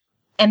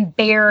and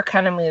bear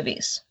kind of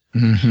movies.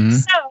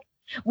 So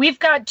we've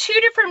got two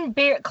different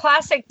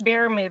classic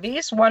bear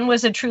movies. One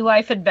was a true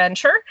life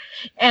adventure,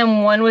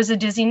 and one was a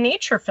Disney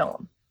nature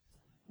film.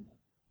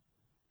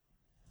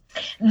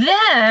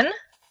 Then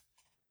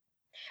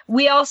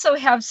we also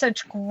have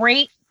such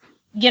great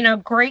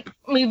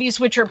movies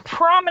which are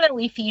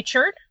prominently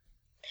featured,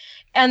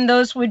 and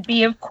those would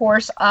be, of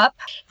course, Up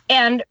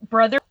and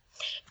Brother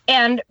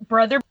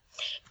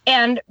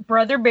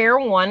Bear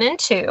 1 and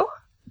 2,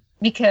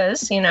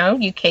 because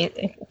you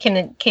can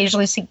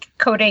occasionally see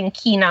Coda and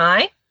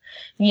Kenai.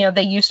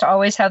 They used to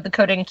always have the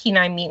Coda and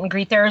Kenai meet and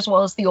greet there, as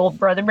well as the old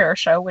Brother Bear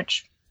show,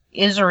 which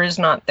is or is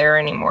not there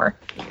anymore.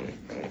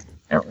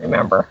 I don't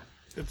remember.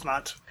 It's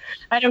not.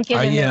 I don't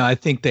get it. Yeah, I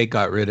think they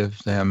got rid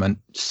of them, and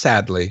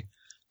sadly.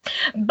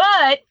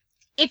 But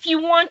if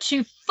you want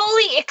to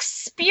fully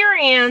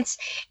experience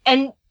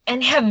and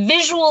have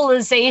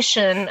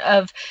visualization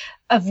of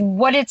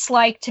what it's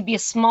like to be a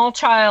small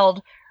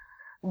child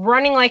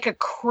running like a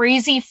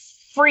crazy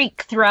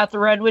freak throughout the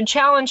Redwood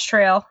Challenge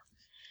Trail,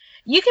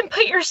 you can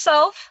put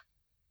yourself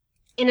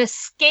in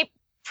Escape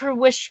from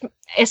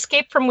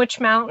Witch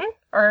Mountain,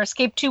 or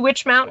Escape to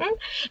Witch Mountain,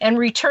 and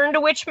Return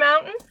to Witch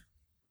Mountain.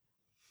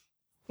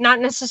 Not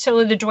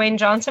necessarily the Dwayne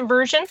Johnson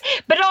version,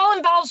 but it all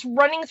involves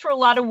running through a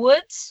lot of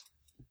woods,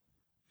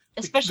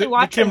 especially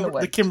watching the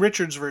woods. The Kim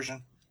Richards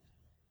version.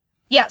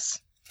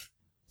 Yes.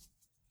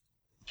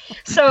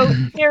 So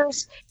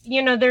there's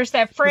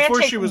that frantic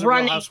before she was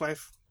running, a Real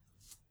Housewife,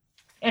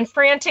 and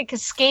frantic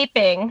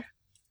escaping.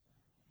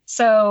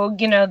 So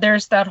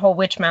there's that whole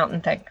Witch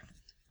Mountain thing.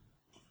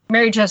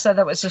 Mary Jo said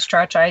that was a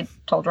stretch. I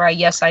told her I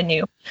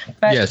knew.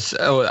 But yes,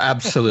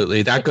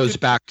 absolutely. That goes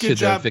back to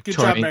the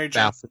Victorian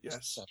bath in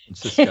San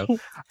Francisco.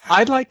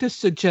 I'd like to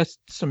suggest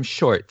some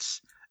shorts.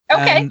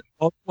 Okay. And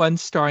all one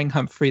starring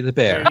Humphrey the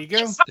Bear. There you go.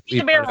 Humphrey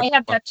the Bear, I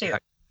have that too.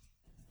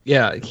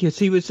 Yeah,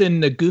 he was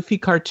in the Goofy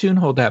cartoon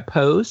Hold That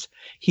Pose.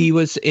 He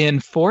was in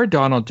 4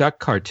 Donald Duck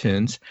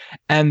cartoons.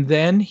 And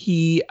then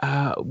he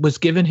was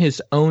given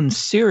his own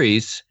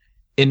series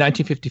in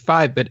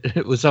 1955, but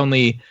it was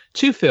only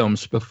 2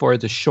 films before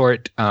the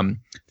short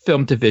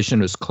film division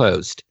was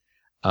closed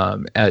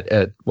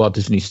at Walt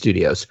Disney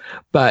Studios.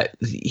 But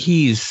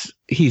he's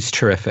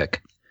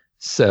terrific.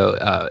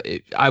 So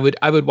I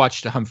would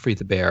watch the Humphrey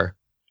the Bear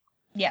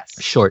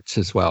shorts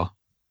as well.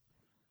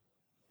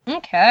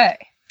 Okay.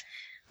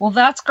 Well,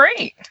 that's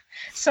great.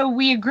 So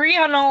we agree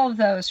on all of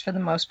those for the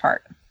most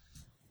part.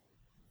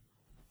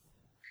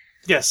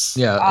 Yes.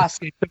 Yeah.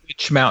 Awesome.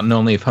 Witch Mountain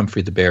only if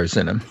Humphrey the Bear's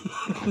in him.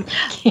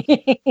 You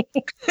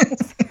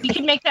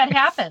can make that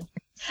happen.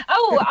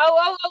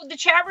 Oh! The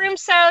chat room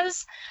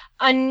says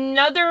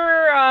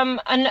another.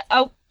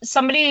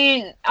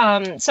 Somebody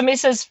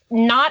says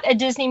not a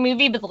Disney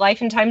movie, but The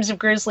Life and Times of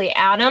Grizzly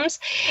Adams,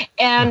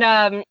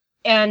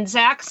 and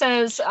Zach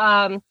says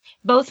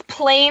both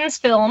Planes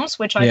films,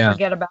 which I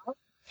forget about.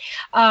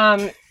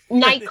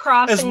 Night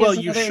Crossing as well. Is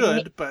you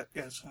should, but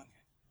yes.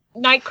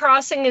 Night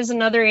Crossing is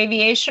another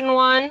aviation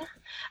one.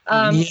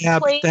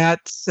 But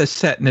that's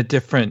set in a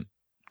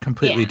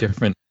completely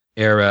different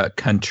era,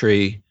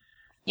 country.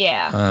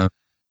 Yeah.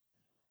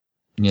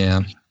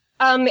 Yeah.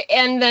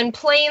 And then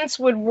Planes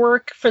would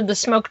work for the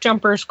Smoke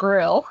Jumpers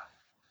Grill.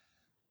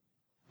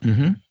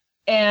 Mm-hmm.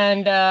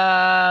 And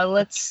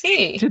let's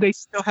see. Do they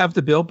still have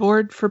the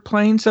billboard for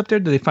Planes up there?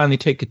 Do they finally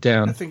take it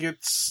down? I think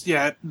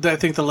I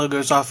think the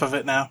logo's off of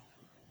it now.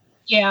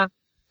 Yeah.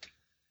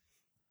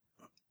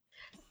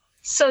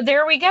 So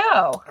there we go.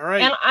 All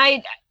right. And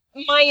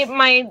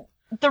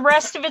the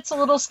rest of it's a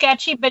little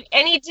sketchy, but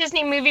any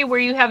Disney movie where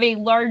you have a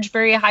large,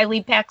 very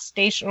highly packed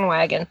station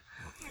wagon.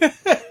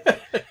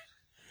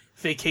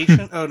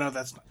 Vacation? Oh no,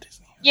 that's not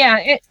Disney.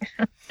 Yeah.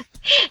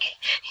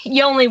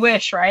 You only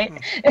wish, right?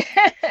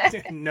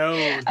 No.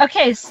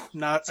 Okay.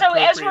 Not so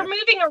as we're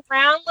moving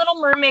around Little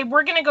Mermaid,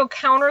 we're going to go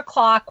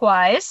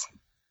counterclockwise.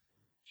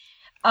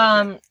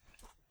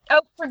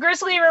 For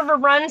Grizzly River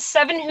Run,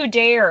 7 Who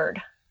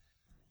Dared.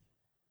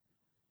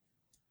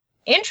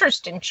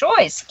 Interesting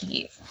choice,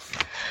 Keith.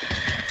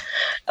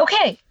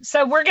 Okay,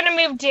 so we're going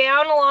to move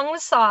down along the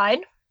side.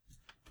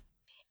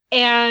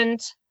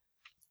 And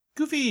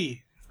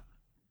Goofy.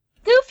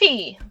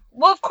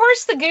 Well, of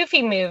course, the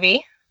Goofy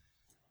movie.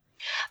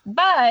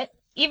 But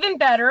even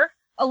better,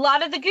 a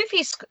lot of the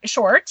Goofy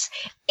shorts.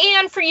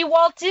 And for you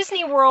Walt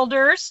Disney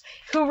Worlders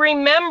who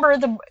remember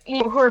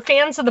who are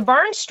fans of the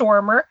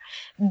Barnstormer,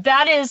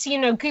 that is,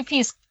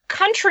 Goofy's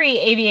country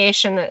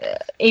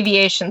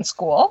aviation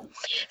school.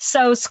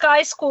 So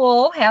Sky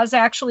School has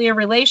actually a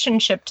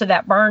relationship to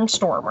that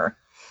Barnstormer.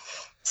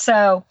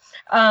 So,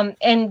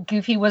 and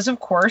Goofy was, of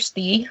course,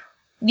 the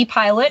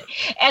pilot.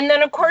 And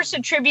then, of course, a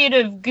tribute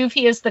of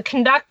Goofy as the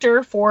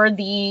conductor for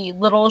the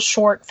little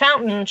short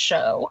fountain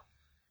show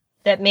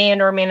that may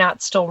or may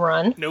not still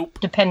run. Nope.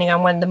 Depending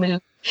on when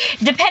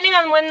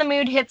the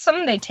mood hits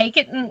them, they take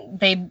it and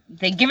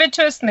they give it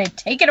to us and they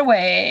take it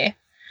away.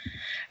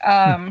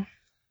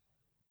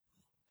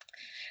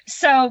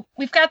 So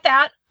we've got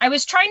that. I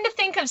was trying to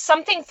think of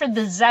something for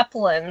the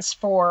Zeppelins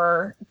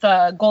for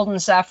the Golden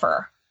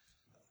Zephyr.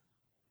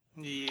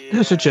 Yeah.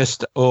 Those are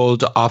just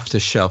old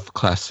off-the-shelf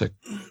classic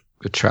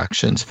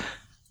attractions.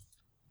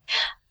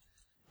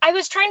 I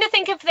was trying to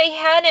think if they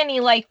had any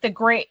like the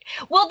great.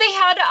 Well, they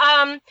had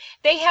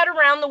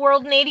Around the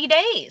World in 80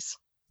 Days.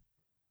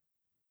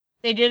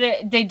 They did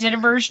a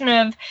version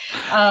of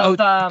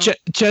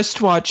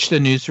just watch the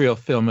newsreel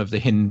film of the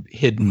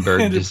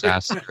Hindenburg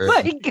disaster. Oh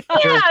my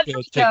God.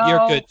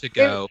 You're good to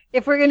go.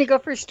 If we're gonna go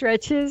for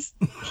stretches.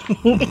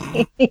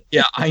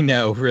 Yeah, I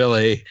know,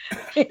 really.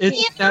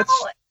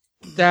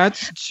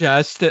 That's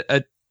just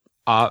a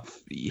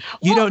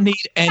you don't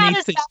need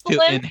anything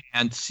to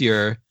enhance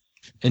your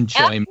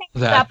enjoyment of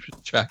that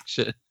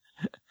attraction.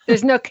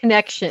 There's no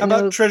connection. How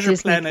about no Treasure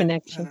Disney Planet?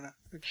 connection.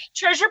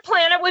 Treasure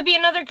Planet would be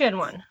another good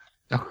one.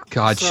 Oh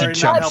God, Sorry,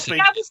 she not jumps.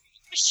 helping. That was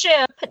a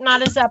ship,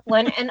 not a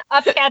Zeppelin, and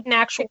Up had an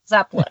actual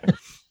Zeppelin.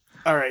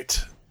 All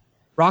right.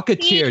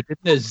 Rocketeer,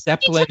 didn't the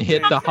Zeppelin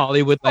hit the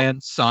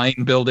Hollywoodland sign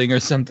building or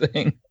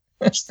something?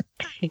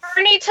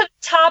 Journey to the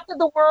Top of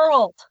the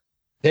World.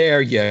 There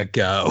you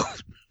go.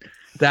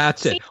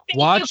 That's it.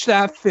 Watch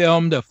that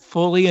film to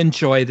fully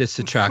enjoy this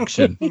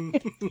attraction.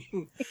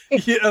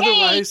 Yeah,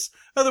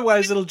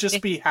 otherwise it'll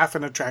just be half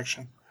an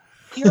attraction.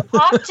 You're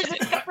off to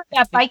discover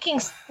that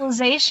Viking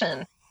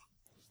civilization.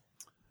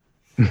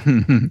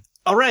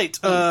 All right.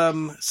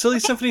 Silly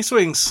Symphony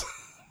Swings.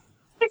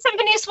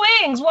 Symphony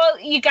Swings. Well,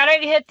 you gotta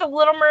hit the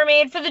Little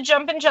Mermaid for the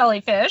jumping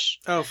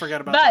jellyfish. Oh,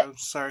 forgot about But that.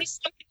 Sorry.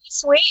 Symphony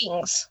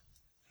Swings.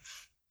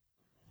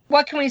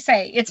 What can we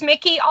say? It's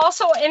Mickey.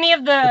 Also, any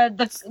of the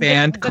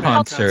Band the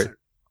concert.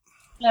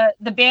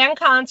 The band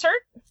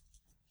concert.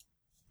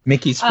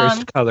 Mickey's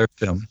first color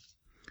film.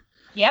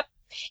 Yep.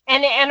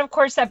 And of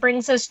course that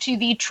brings us to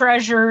the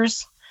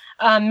Treasures,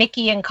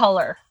 Mickey in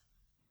Color.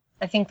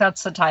 I think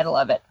that's the title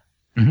of it.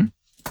 Mm-hmm.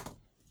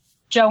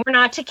 Joe, we're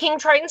not to King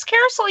Triton's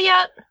Carousel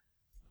yet.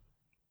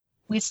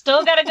 We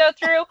still got to go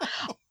through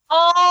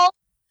all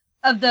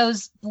of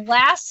those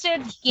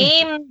blasted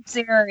games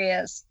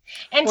areas.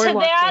 And to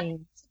that, the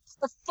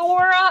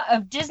plethora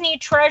of Disney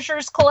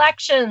Treasures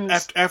collections.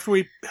 After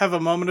we have a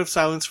moment of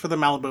silence for the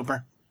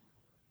Maliboomer.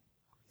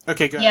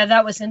 Okay, go ahead. Yeah,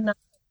 that was in the...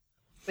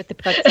 With the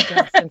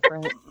plexiglass in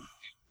front.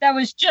 That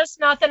was just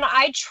nothing.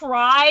 I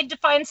tried to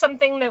find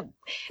something that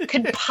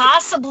could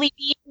possibly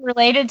be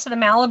related to the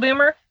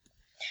Maliboomer.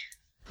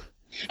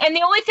 And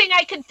the only thing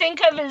I could think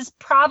of is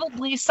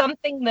probably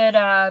something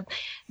that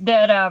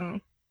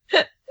Kimmy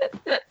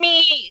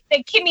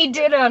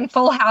did on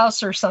Full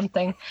House or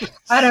something.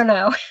 I don't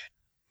know.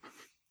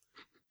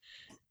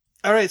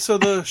 All right, so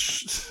Okay,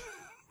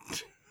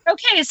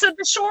 so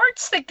the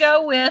shorts that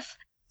go with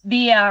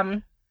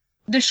the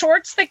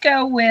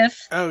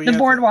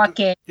Boardwalk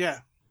game. Yeah.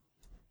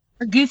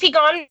 Goofy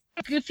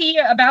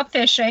About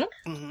Fishing.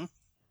 Mm-hmm.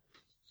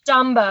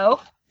 Dumbo,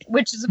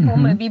 which is a cool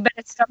movie, but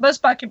it's Dumbo's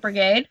Bucket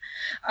Brigade.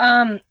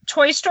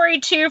 Toy Story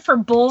 2 for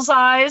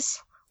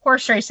Bullseye's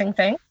horse racing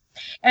thing.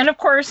 And, of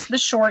course, the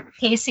short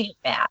Casey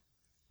at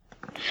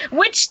Bat.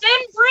 Which then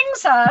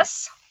brings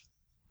us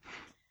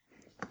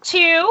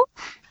to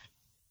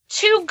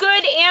two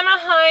good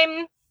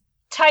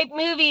Anaheim-type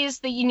movies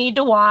that you need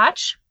to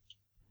watch.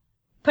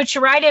 Put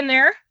you right in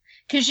there.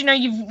 Because,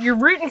 you're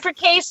rooting for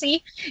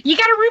Casey. You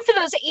got to root for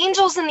those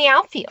Angels in the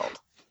outfield.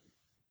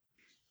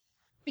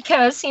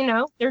 Because,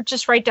 they're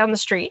just right down the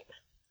street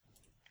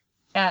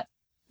at,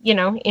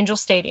 Angel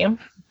Stadium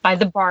by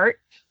the BART.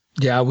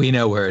 Yeah, we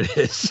know where it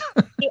is.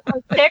 The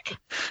Arctic,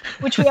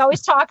 which we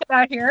always talk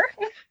about here.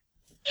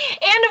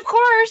 And, of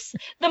course,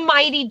 the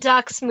Mighty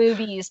Ducks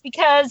movies.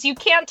 Because you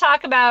can't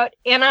talk about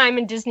Anaheim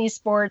and Disney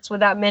sports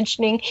without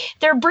mentioning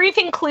their brief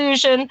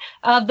inclusion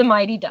of the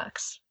Mighty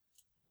Ducks.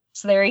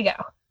 So there you go.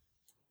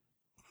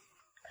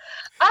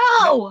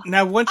 Oh!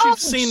 Now, once you've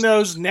seen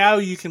those, now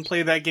you can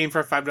play that game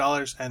for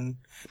 $5 and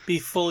be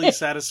fully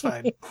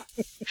satisfied.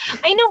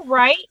 I know,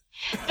 right?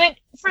 But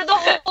for the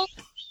whole...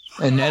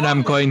 And then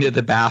I'm going to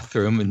the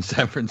bathroom in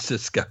San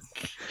Francisco.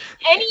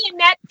 Any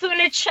Annette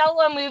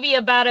Funicello movie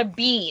about a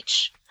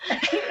beach.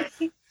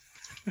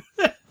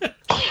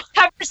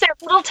 Covers that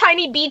little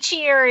tiny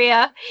beachy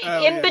area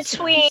yes,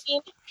 between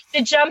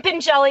the Jumpin'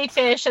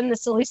 Jellyfish and the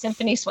Silly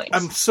Symphony Swings.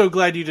 I'm so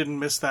glad you didn't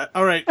miss that.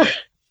 All right.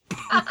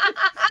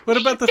 What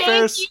about the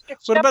Ferris?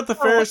 What about the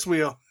Ferris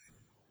wheel?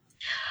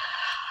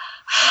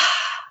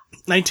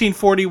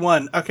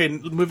 1941. Okay,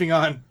 moving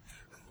on.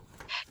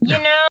 You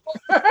know,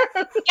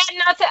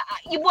 nothing.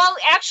 Well,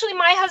 actually,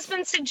 my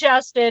husband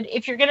suggested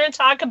if you're going to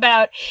talk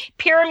about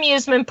pier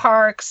amusement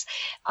parks,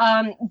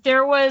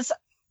 there was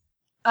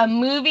a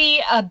movie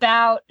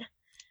about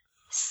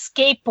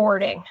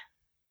skateboarding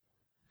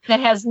that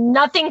has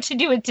nothing to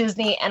do with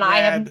Disney, and I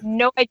have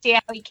no idea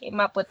how he came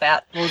up with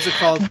that. What was it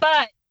called?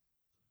 But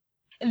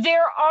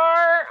there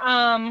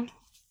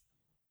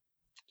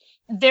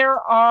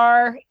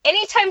are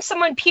anytime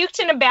someone puked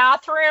in a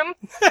bathroom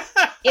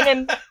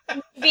in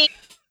a movie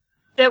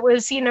that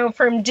was,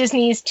 from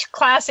Disney's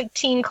classic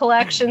teen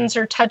collections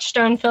or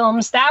Touchstone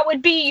films, that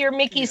would be your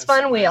Mickey's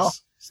Fun Wheel.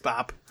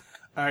 Stop.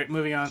 All right,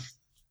 moving on.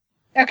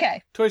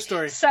 Okay. Toy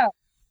Story. So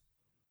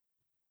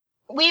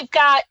we've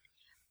got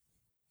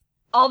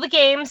all the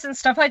games and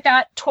stuff like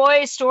that.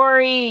 Toy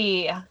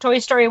Story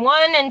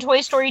 1 and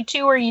Toy Story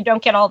 2, where you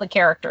don't get all the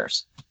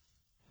characters.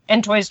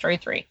 And Toy Story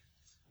 3.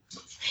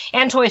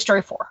 And Toy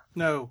Story 4.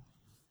 No.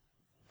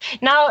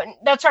 No,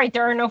 that's right.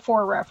 There are no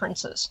 4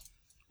 references.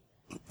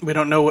 We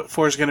don't know what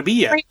 4 is going to be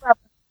yet.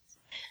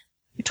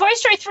 Toy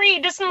Story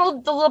 3,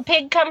 doesn't the little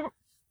pig come,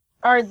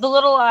 or the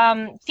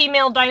little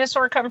female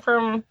dinosaur come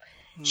from,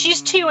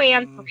 she's 2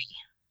 and 3,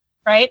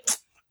 right?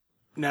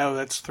 No,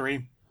 that's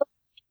 3.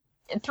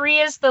 3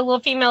 is the little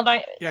female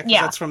dinosaur.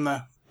 Yeah, that's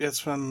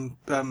from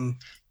the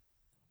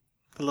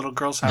little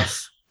girl's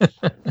house.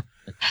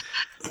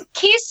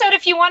 Keith said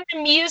if you want an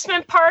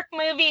amusement park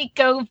movie,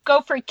 go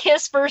for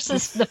Kiss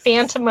versus the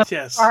Phantom of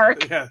the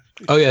Park. Yeah.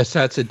 Oh, yes,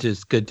 that's a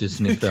good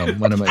Disney film.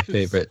 One of my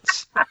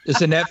favorites.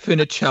 Is Annette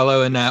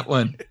Funicello in that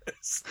one?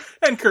 Yes.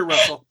 And Kurt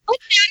Russell. That would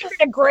have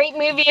been a great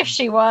movie if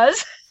she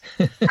was.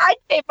 I'd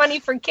pay money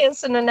for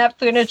Kiss and Annette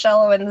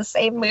Funicello in the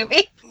same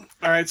movie.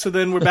 All right, so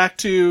then we're back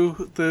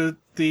to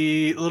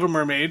the Little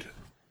Mermaid.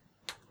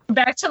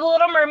 Back to the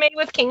Little Mermaid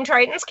with King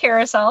Triton's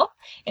Carousel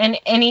and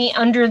any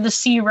under the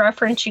sea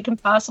reference you can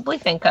possibly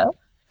think of.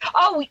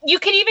 Oh, you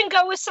could even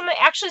go with some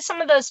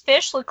of those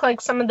fish look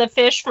like some of the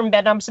fish from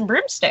Bedknobs and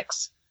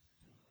Broomsticks.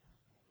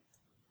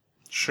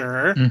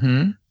 Sure.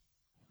 Mm-hmm.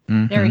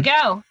 Mm-hmm. There we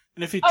go.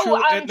 And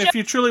if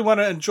you truly want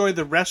to enjoy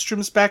the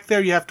restrooms back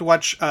there, you have to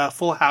watch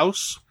Full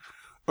House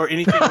or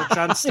anything with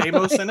John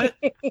Stamos in it.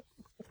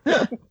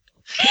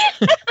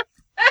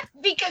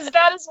 Because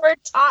that is where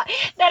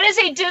that is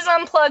a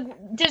Unplugged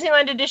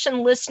Disneyland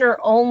Edition listener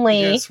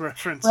only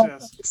reference.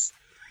 Yes.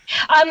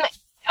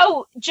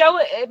 Oh, Joe,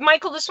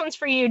 Michael, this one's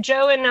for you.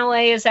 Joe in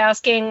LA is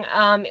asking,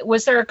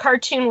 was there a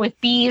cartoon with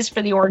bees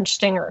for the Orange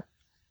Stinger?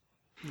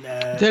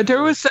 No.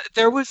 There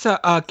was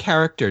a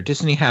character.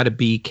 Disney had a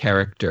bee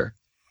character.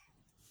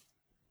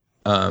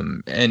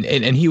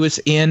 And he was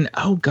in,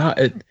 oh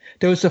God,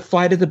 there was a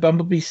Flight of the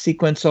Bumblebee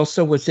sequence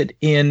also. Was it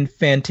in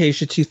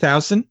Fantasia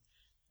 2000?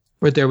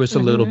 Where there was a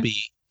little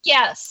bee.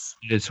 Yes.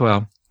 As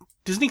well.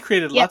 Disney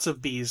created lots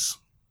of bees.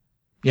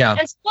 Yeah.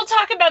 And we'll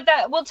talk about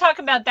that. We'll talk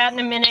about that in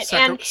a minute.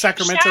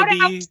 Sacramento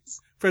bee,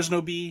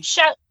 Fresno bee.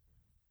 Shout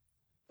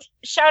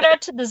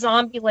out to the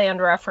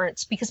Zombieland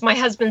reference because my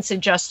husband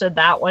suggested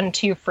that one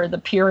too for the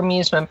pure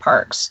amusement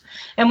parks.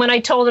 And when I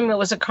told him it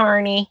was a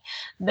carny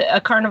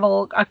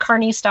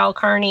style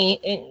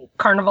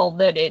carnival,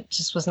 that it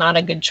just was not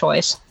a good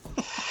choice.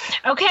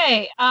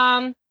 Okay.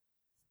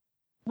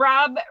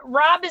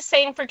 Rob is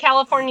saying for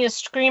California's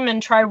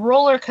Screamin', try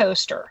Roller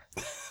Coaster,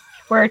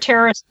 where a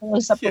terrorist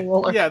blows up a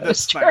roller coaster. Yeah,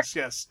 that's nice,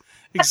 yes.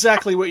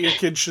 Exactly what your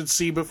kids should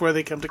see before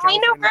they come to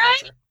California. I know,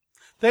 right?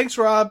 Thanks,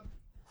 Rob.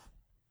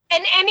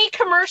 And any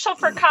commercial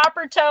for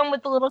Coppertone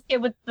with the little kid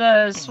with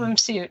the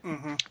swimsuit.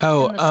 Mm-hmm.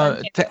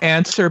 Oh, to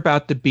answer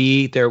about the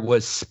bee, there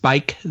was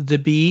Spike the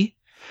Bee.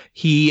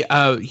 He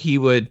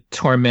would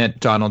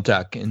torment Donald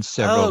Duck in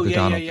several of the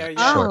Donald Duck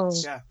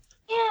shorts.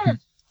 Yeah.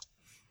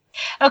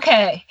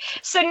 Okay,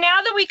 so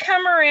now that we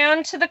come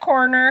around to the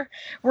corner,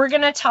 we're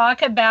going to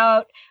talk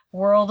about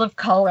World of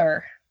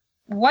Color.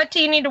 What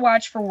do you need to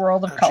watch for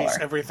World of Color? Geez,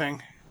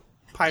 everything.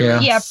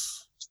 Pirates. Yeah.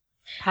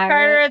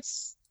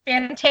 Pirates.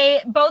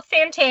 Both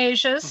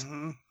Fantasias.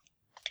 Mm-hmm.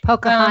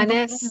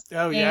 Pocahontas.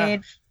 Oh, yeah.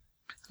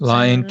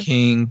 Lion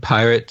King,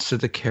 Pirates of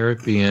the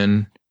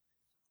Caribbean.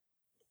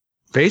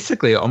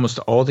 Basically, almost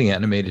all the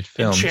animated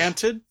films.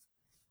 Enchanted.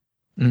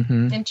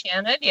 Mm-hmm.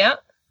 Enchanted, yeah.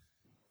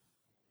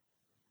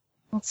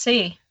 Let's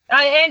see.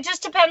 It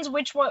just depends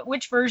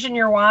which version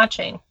you're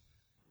watching.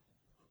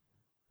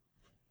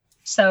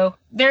 So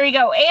there you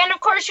go. And of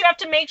course, you have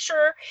to make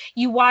sure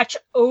you watch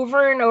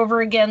over and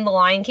over again the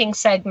Lion King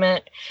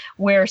segment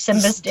where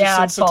Simba's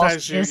dad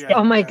falls.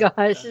 Oh my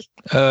gosh.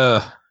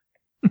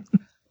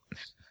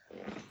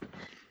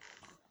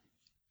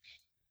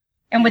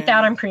 And with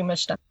that, I'm pretty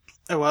much done.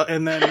 Oh well,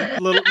 and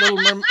then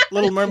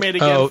Little Mermaid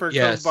again for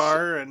Gold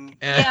Bar and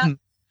Aladdin.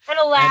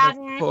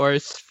 And of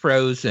course,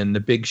 Frozen, the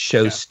big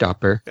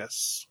showstopper.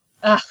 Yes.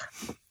 Ugh.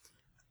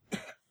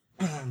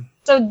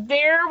 So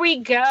there we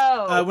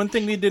go. One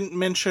thing we didn't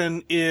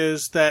mention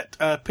is that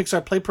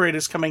Pixar Play Parade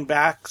is coming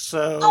back.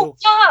 So Oh,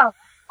 yeah.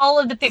 All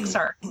of the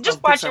Pixar.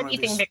 Just watch Pixar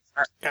anything movies.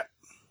 Pixar. Yeah.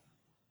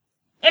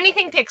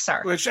 Anything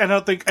Pixar. Which I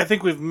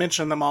think we've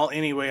mentioned them all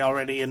anyway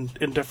already in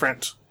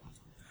different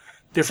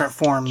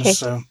forms. Okay.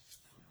 So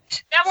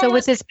That one So was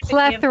with this pretty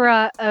good.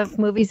 plethora of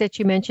movies that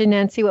you mentioned,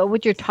 Nancy, what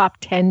would your top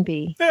 10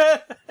 be?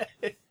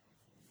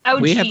 Oh,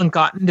 We gee. haven't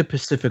gotten to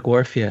Pacific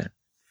Wharf yet.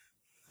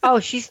 Oh,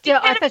 she's still.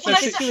 I thought she Well,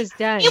 said she was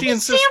done. It She was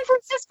insists- San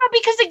Francisco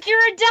because of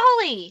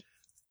Ghirardelli.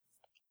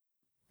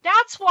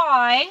 That's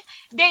why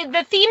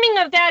the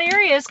theming of that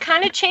area has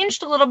kind of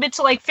changed a little bit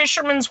to like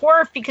Fisherman's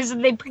Wharf because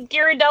they put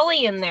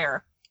Ghirardelli in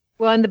there.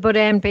 Well, in the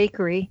Boudin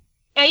Bakery.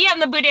 Yeah,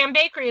 and the Boudin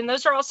Bakery, and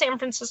those are all San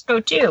Francisco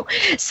too.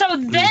 So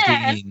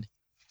then,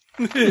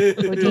 Boudin.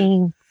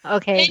 Boudin.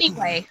 Okay.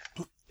 anyway,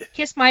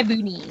 kiss my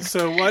booties.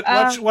 So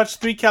watch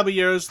Three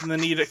Caballeros and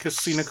then eat at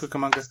Casino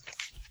Cucamonga.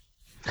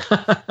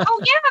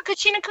 Oh yeah,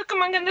 Kachina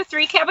Cucamonga and the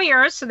Three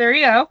Caballeros. So there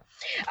you go.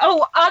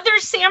 Oh, other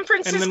San And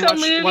Francisco then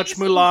movies. watch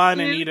Mulan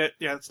and include- eat it.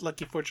 Yeah, it's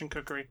Lucky Fortune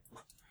Cookery.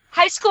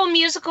 High School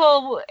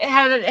Musical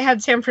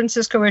had San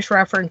Francisco-ish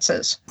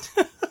references.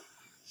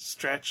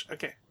 Stretch.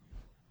 Okay.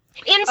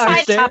 Inside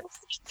Is there- San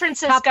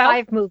Francisco. Top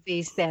 5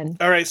 movies then.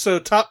 All right. So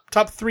top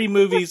 3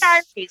 movies.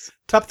 Diaries.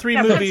 Top 3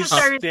 Yeah, movies, Princess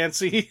Diaries.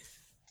 Nancy.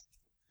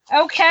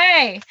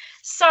 Okay,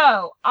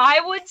 so I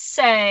would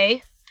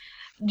say,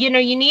 you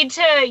need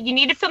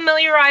to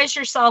familiarize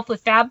yourself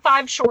with Fab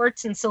Five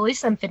shorts and Silly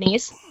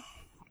Symphonies.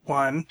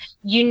 1.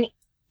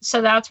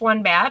 So that's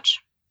one batch.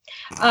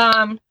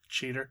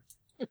 Cheater.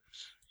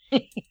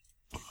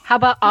 How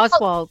about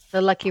Oswald,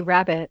 the Lucky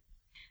Rabbit?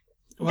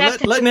 Well,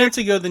 That's let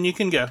Nancy go, then you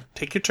can go.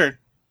 Take your turn.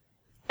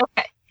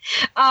 Okay.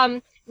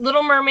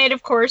 Little Mermaid,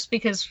 of course,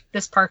 because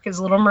this park is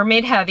Little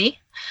Mermaid heavy.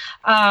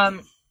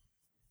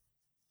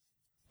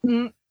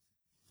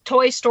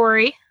 Toy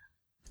Story,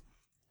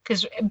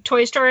 because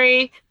Toy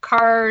Story,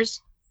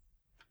 Cars,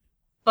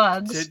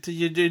 Bugs.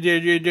 You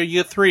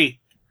get 3.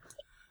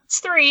 It's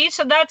 3,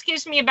 so that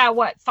gives me about,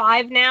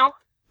 5 now?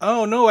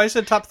 Oh, no, I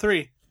said top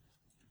 3.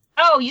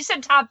 Oh, you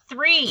said top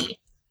 3.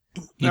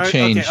 You All right,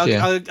 changed, okay,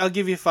 yeah. I'll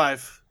give you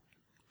 5.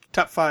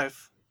 Top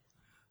 5.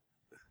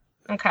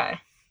 Okay.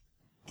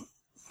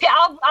 Yeah,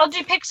 I'll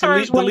do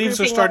Pixar's The one leaves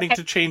are grouping starting of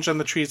to change on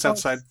the trees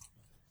outside.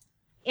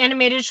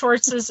 animated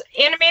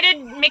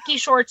Mickey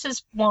shorts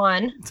is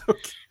 1, Okay.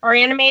 or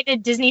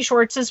animated Disney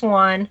shorts is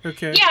 1.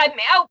 Okay. Yeah.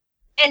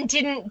 And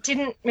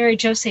didn't Mary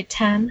Jo say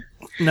 10?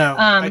 No,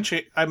 Um,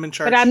 I'm in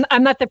charge. But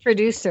I'm not the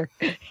producer.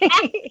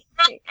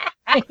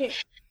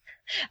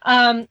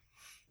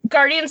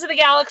 Guardians of the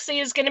Galaxy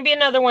is going to be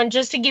another one,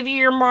 just to give you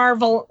your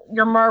Marvel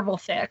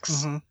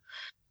fix.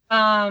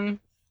 Mhm.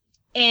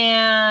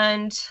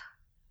 And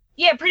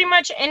yeah, pretty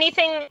much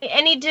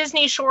any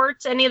Disney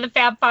shorts, any of the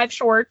Fab Five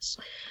shorts.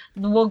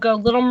 We'll go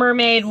Little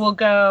Mermaid. We'll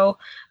go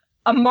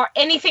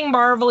anything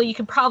Marvel. You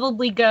could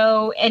probably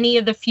go any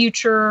of the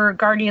future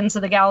Guardians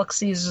of the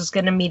Galaxies is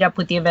going to meet up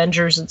with the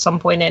Avengers at some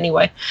point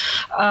anyway.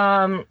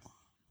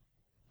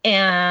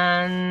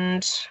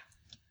 And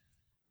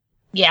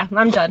yeah,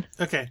 I'm done.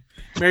 Okay.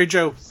 Mary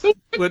Jo,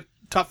 what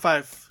top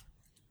 5?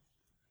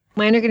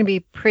 Mine are going to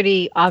be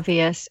pretty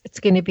obvious. It's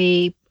going to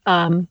be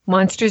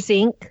Monsters,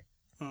 Inc.,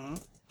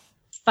 Mhm.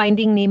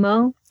 Finding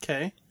Nemo,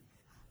 Okay.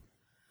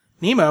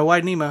 Nemo, why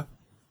Nemo?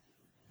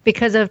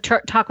 because of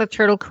Talk with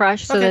Turtle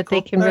Crush, so Okay, that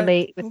they cool. can All right.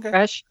 relate with Okay.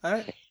 Crush. All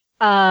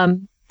right.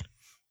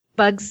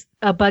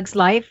 Bug's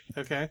Life.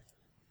 Okay.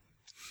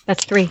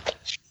 That's 3.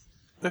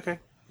 Okay.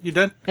 You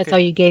done? That's okay. all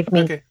you gave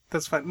me. Okay,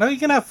 that's fine. No, you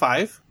can have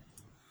 5.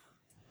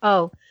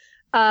 Oh,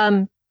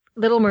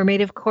 Little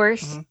Mermaid, of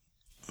course. Mhm.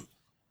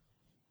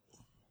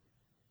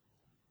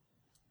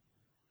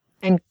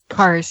 And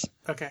Cars.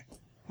 Okay.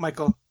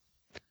 Michael.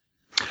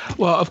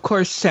 Well, of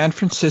course, San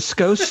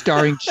Francisco,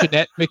 starring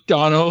Jeanette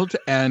McDonald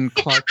and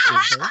Clark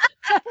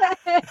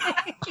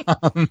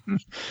Gable.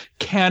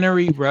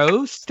 Cannery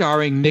Row,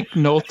 starring Nick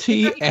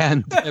Nolte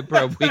and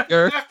Deborah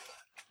Winger.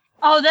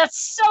 Oh,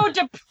 that's so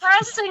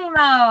depressing,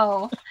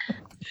 though.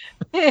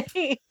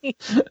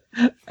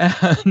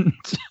 And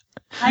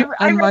I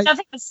And read my-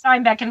 nothing but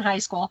Steinbeck in high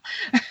school.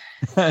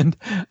 and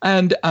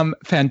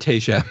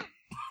Fantasia.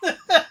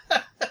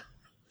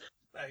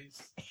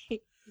 Nice.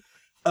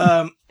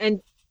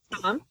 And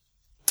Tom?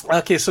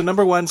 Okay, so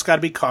number 1's got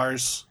to be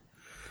Cars.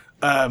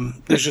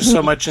 There's just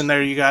so much in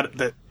there. You got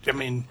that. I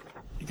mean,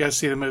 you got to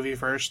see the movie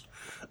first.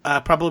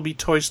 Probably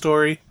Toy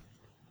Story.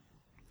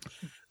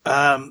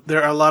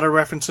 There are a lot of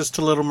references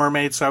to Little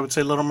Mermaid, so I would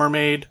say Little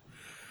Mermaid.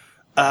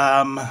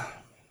 I'm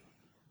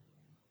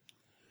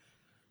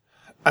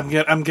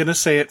gonna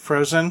say it,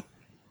 Frozen.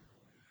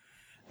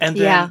 And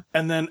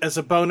then as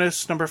a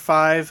bonus, number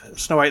 5,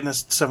 Snow White and the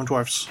Seven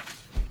Dwarfs.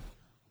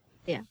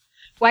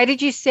 Why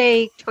did you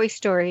say Toy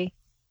Story?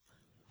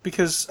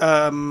 Because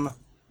they're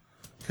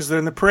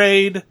in the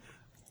parade,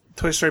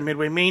 Toy Story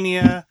Midway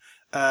Mania,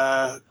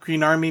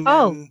 Green Army Men,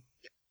 Oh.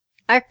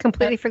 I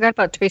completely forgot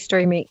about Toy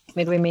Story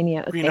Midway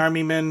Mania. Okay. Green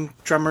Army Men,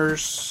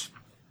 drummers.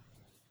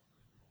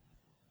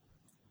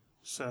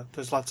 So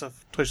there's lots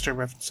of Toy Story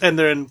references. And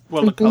they're in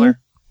World of Color.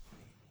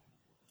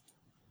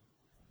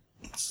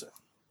 So.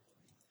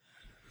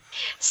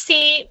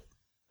 See,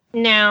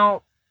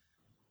 now,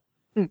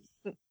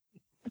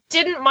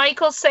 didn't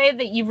Michael say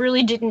that you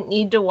really didn't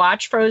need to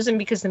watch Frozen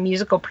because the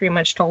musical pretty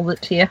much told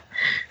it to you?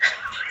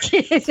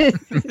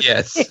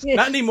 Yes.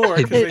 Not anymore,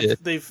 because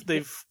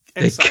they've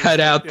They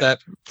cut out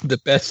the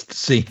best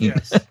scene.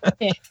 Yes.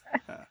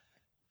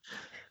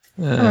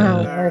 Oh,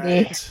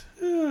 Lordy. right.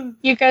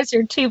 You guys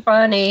are too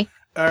funny.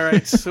 All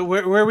right, so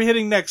where are we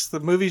heading next?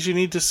 The movies you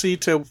need to see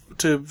to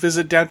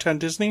visit Downtown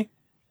Disney?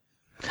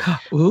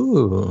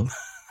 Ooh.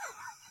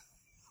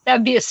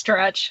 That'd be a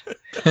stretch.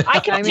 I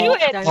could do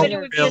it, but it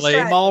would be a Really?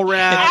 stretch.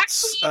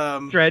 Mallrats.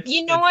 Actually,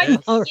 you know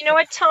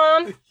what,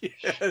 Tom?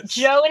 Yes.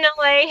 Joe in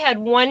LA had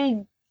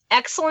one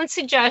excellent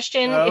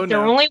suggestion. Oh, if there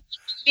were only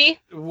one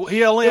movie,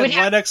 He only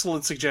had one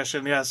excellent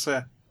suggestion, yes.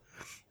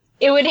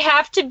 it would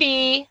have to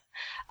be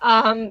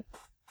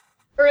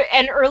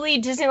an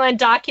early Disneyland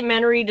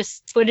documentary to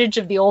footage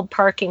of the old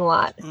parking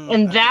lot.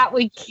 And that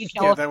would keep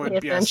California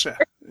Adventure.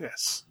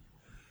 Yes.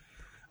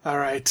 All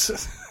right.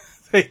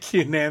 Thank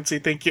you, Nancy.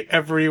 Thank you,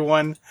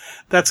 everyone.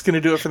 That's going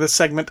to do it for this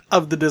segment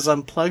of the Dis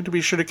Unplugged. Be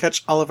sure to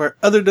catch all of our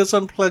other Dis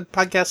Unplugged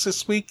podcasts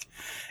this week.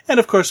 And,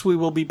 of course, we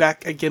will be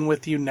back again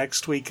with you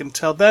next week.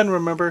 Until then,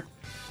 remember,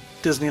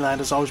 Disneyland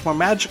is always more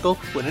magical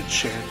when it's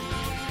shared.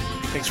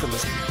 Thanks for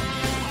listening.